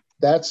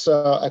that's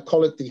I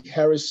call it the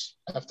Harris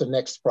After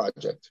Next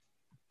project.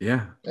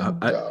 Yeah.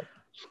 And,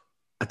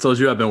 I told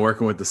you I've been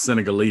working with the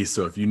Senegalese,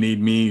 so if you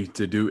need me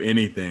to do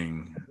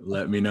anything,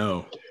 let me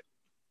know.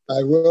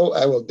 I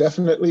will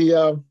definitely.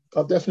 I'll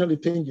definitely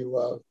ping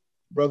you,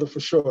 brother, for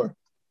sure.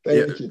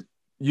 Thank you.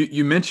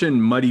 You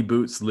mentioned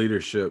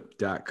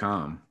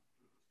muddybootsleadership.com.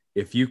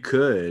 If you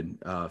could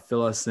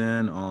fill us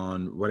in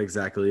on what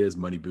exactly is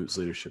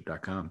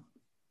muddybootsleadership.com.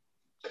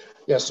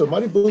 Yeah, so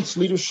Muddy Boots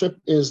Leadership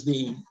is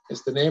the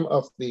name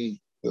of the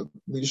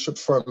leadership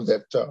firm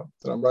that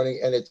I'm running,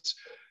 and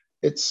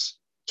it's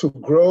to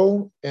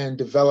grow and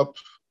develop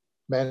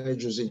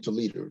managers into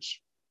leaders.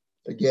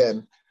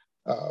 Again,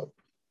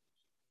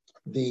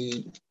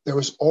 there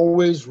is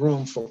always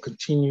room for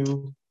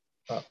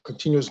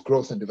continuous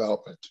growth and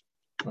development,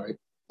 right?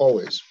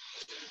 Always.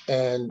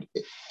 And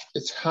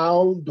it's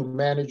how do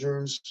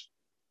managers,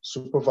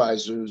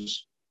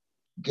 supervisors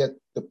get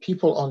the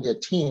people on their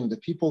team, the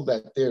people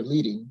that they're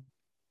leading,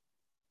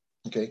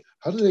 okay,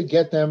 how do they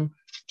get them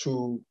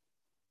to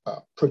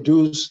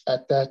produce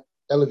at that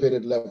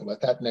elevated level,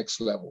 at that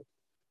next level?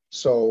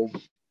 So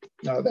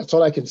that's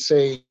all I can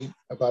say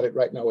about it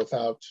right now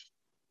without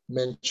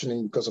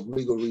mentioning, because of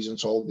legal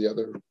reasons, all the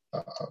other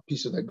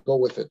pieces that go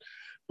with it.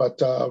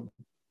 But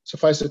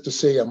suffice it to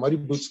say, Muddy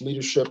Boots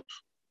Leadership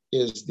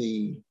is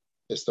the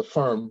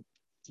firm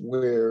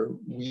where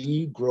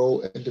we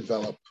grow and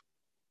develop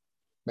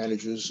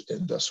managers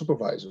and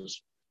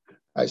supervisors.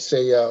 I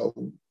say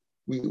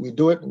we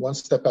do it one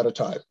step at a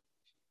time.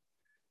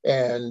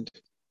 And,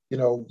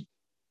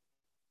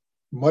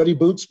 muddy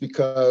boots,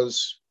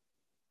 because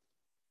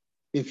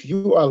if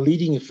you are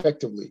leading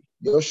effectively,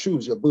 your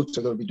shoes, your boots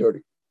are going to be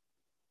dirty.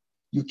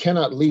 You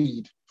cannot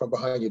lead from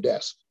behind your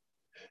desk.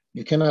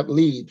 You cannot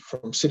lead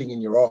from sitting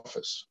in your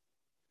office.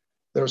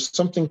 There's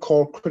something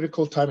called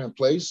critical time and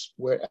place,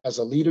 where as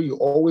a leader, you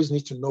always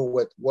need to know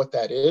what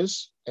that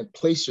is and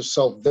place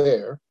yourself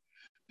there.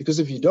 Because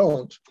if you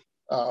don't,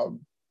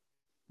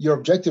 your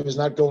objective is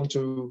not going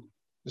to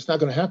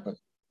happen.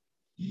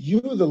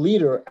 You, the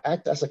leader,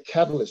 act as a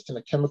catalyst in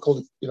a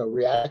chemical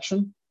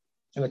reaction,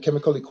 in a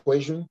chemical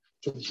equation,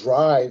 to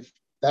drive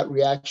that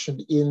reaction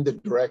in the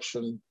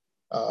direction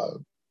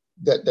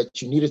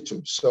that you need it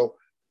to. So,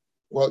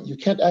 well, you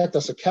can't act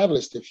as a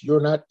catalyst if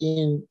you're not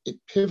in a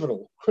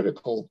pivotal,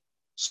 critical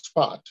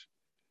spot.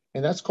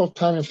 And that's called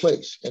time and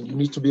place. And you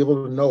need to be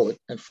able to know it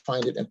and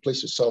find it and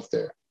place yourself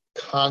there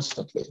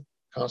constantly.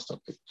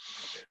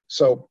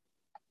 So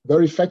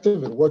very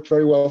effective. It worked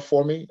very well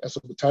for me. As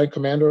a battalion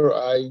commander,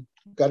 I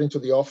got into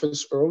the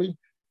office early.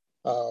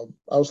 I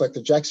was like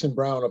the Jackson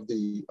Brown of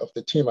the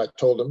team. I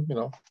told them,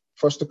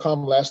 first to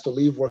come, last to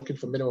leave, working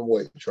for minimum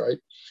wage, right?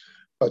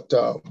 But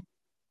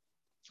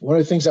one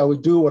of the things I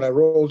would do when I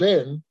rolled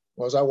in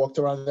was I walked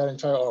around that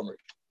entire armory.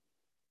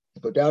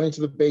 I'd go down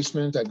into the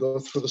basement, I'd go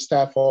through the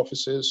staff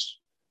offices,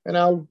 and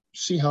I'll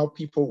see how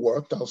people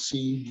worked. I'll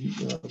see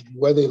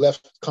where they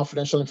left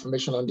confidential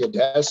information on their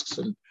desks,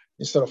 and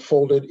instead of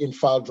folded in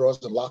file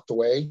drawers and locked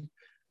away.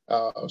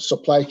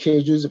 Supply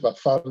cages, if I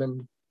found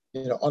them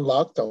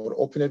unlocked, I would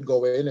open it,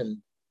 go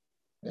in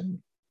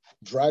and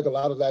drag a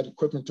lot of that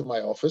equipment to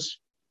my office.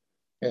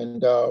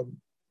 And so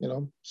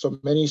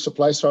many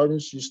supply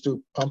sergeants used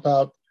to pump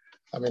out.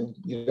 I mean,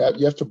 you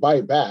have to buy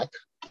it back.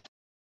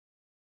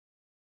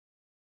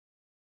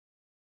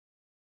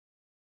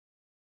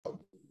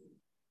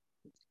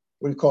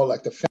 What do you call,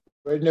 like the family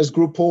readiness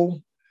group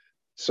pool?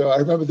 So I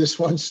remember this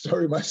one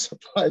story. My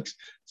supply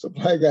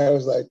guy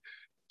was like,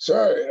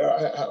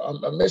 "Sir,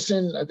 I'm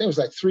missing, I think it was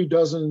like 3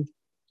 dozen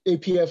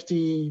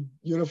APFT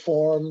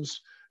uniforms,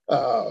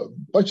 a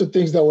bunch of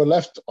things that were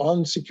left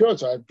unsecured.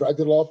 So I dragged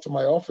it off to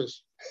my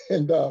office,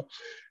 and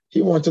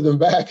he wanted them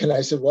back. And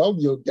I said, well,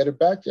 you'll get it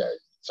back. Yeah,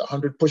 it's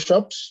 100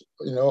 push-ups,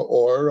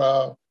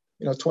 or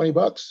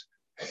 $20.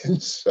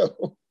 And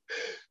so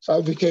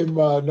I became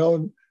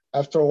known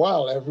after a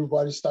while.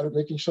 Everybody started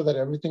making sure that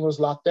everything was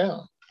locked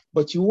down.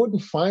 But you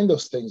wouldn't find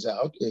those things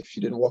out if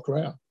you didn't walk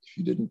around, if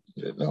you didn't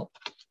know.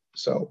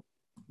 So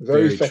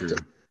very effective.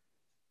 True.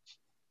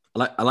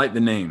 I like the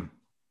name.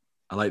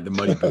 I like the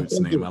Muddy Boots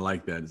name. You. I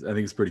like that. I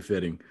think it's pretty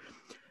fitting.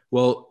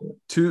 Well,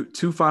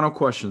 two final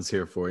questions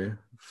here for you.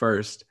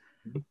 First,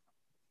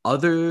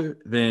 other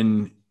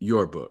than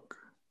your book,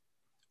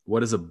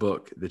 what is a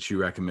book that you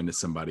recommend to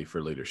somebody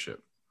for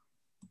leadership?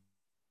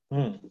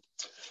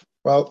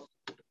 Well,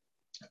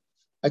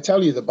 I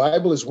tell you, the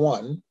Bible is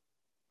one,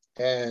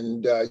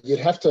 and you'd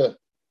have to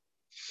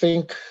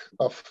think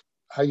of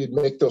how you'd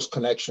make those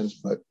connections.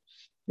 But,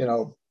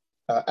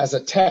 as a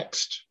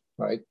text,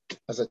 right?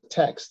 As a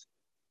text,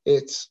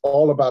 it's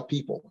all about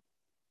people.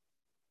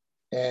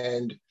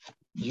 And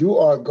you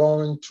are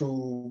going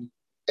to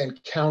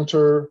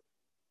encounter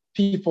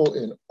people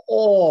in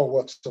all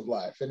walks of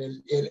life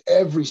and in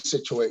every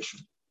situation.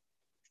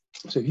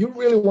 So if you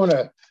really want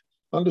to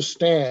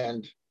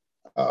understand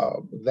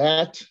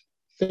that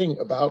thing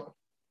about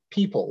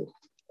people,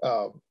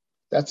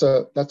 that's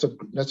a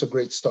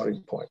great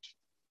starting point.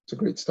 It's a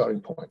great starting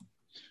point.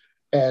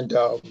 And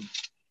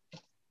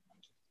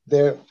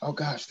there's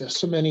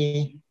so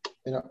many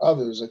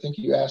others. I think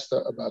you asked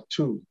about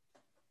two.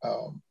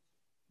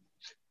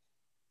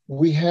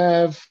 We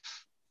have,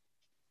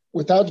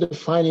 without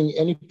defining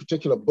any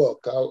particular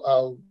book,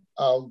 I'll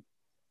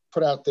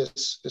put out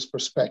this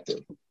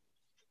perspective.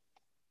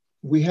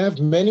 We have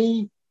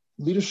many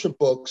leadership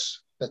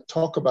books that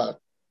talk about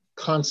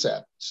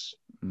concepts,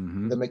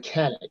 the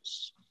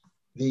mechanics,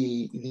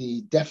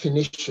 the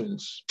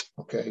definitions.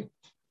 Okay,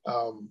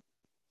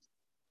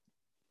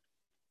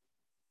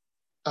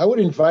 I would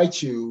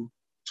invite you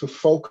to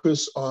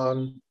focus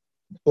on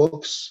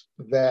books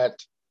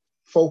that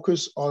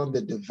focus on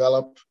the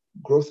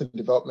growth and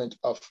development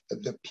of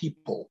the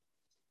people.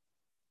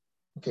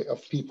 Okay,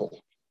 of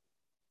people.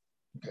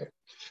 Okay,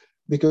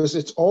 because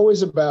it's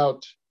always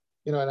about,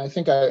 and I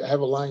think I have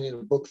a line in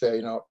the book there,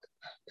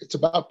 it's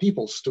about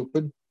people,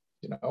 stupid,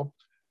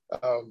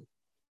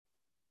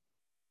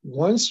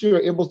 once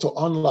you're able to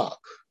unlock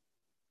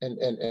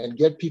and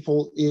get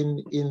people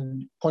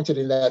pointed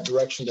in that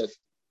direction that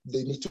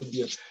they need to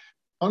be,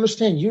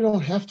 understand you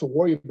don't have to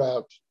worry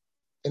about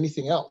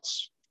anything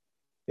else,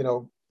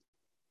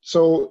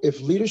 So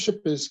if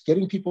leadership is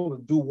getting people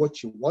to do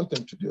what you want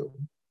them to do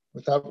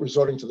without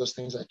resorting to those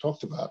things I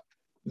talked about,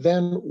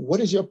 then what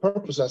is your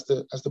purpose as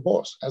the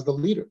boss, as the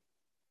leader?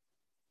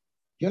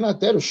 You're not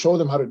there to show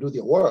them how to do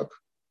their work.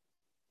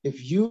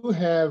 If you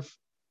have,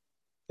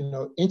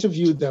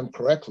 interviewed them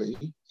correctly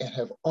and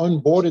have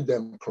onboarded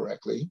them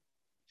correctly,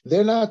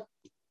 they're not,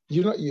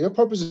 your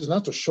purpose is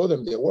not to show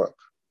them their work,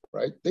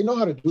 right? They know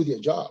how to do their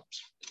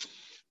jobs.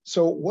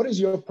 So what is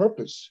your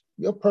purpose?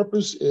 Your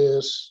purpose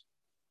is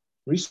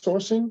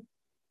resourcing,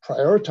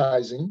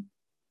 prioritizing,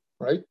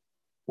 right?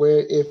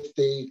 Where if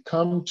they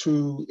come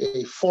to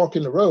a fork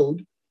in the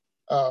road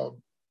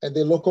and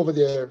they look over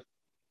their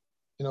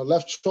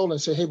left shoulder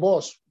and say, hey,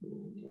 boss,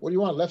 what do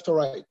you want, left or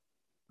right?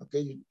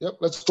 Okay, yep,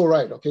 let's go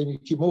right. Okay, and you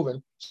keep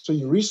moving. So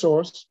you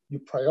resource, you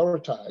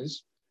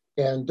prioritize,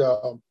 and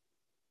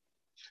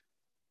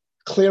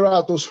clear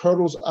out those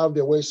hurdles out of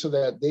their way so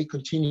that they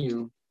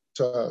continue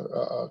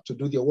to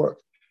do their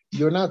work.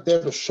 You're not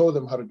there to show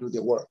them how to do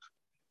their work.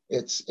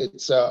 It's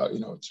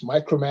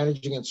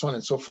micromanaging and so on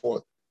and so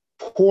forth.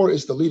 Poor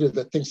is the leader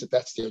that thinks that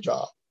that's their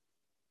job.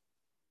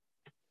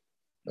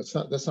 That's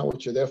not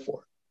what you're there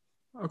for.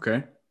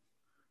 Okay.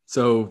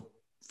 So,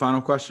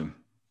 final question.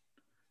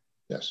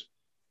 Yes.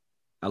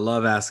 I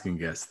love asking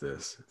guests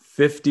this.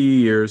 50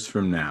 years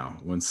from now,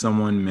 when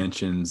someone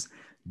mentions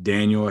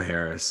Daniel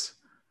Harris,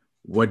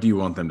 what do you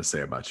want them to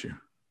say about you?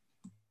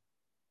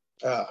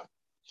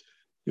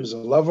 He was a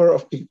lover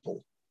of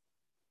people,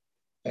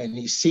 and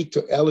he sought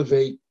to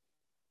elevate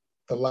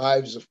the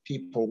lives of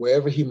people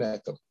wherever he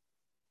met them.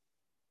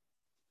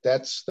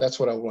 That's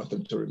what I want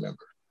them to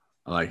remember.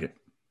 I like it.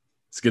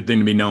 It's a good thing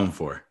to be known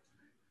for.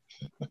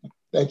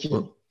 Thank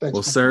you.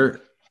 Well,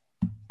 sir,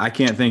 I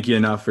can't thank you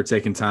enough for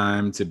taking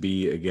time to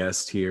be a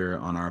guest here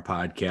on our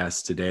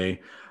podcast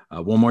today.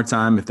 One more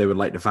time, if they would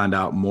like to find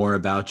out more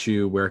about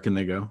you, where can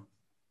they go?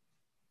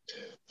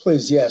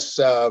 Please, yes.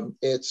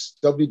 It's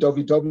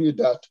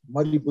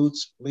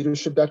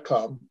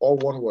www.muddybootsleadership.com, all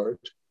one word,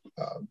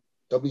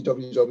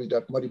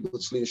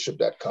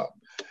 www.muddybootsleadership.com.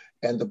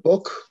 And the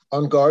book,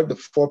 On Guard, The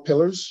 4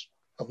 Pillars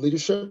of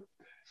Leadership,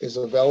 is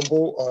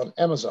available on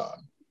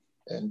Amazon.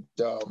 And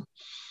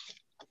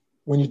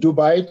when you do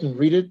buy it and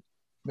read it,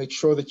 make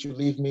sure that you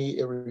leave me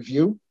a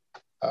review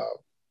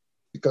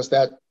because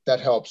that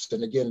helps.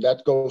 And again,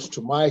 that goes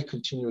to my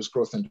continuous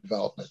growth and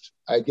development.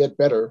 I get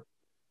better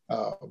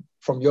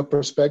from your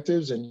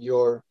perspectives and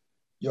your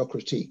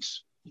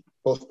critiques,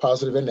 both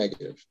positive and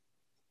negative.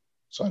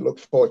 So I look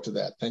forward to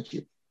that. Thank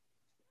you.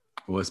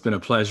 Well, it's been a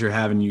pleasure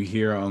having you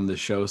here on the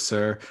show,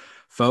 sir.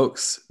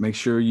 Folks, make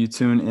sure you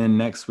tune in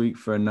next week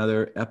for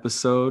another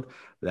episode.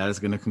 That is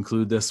going to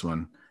conclude this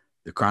one.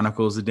 The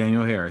Chronicles of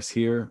Daniel Harris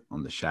here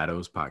on the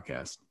Shadows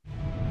Podcast.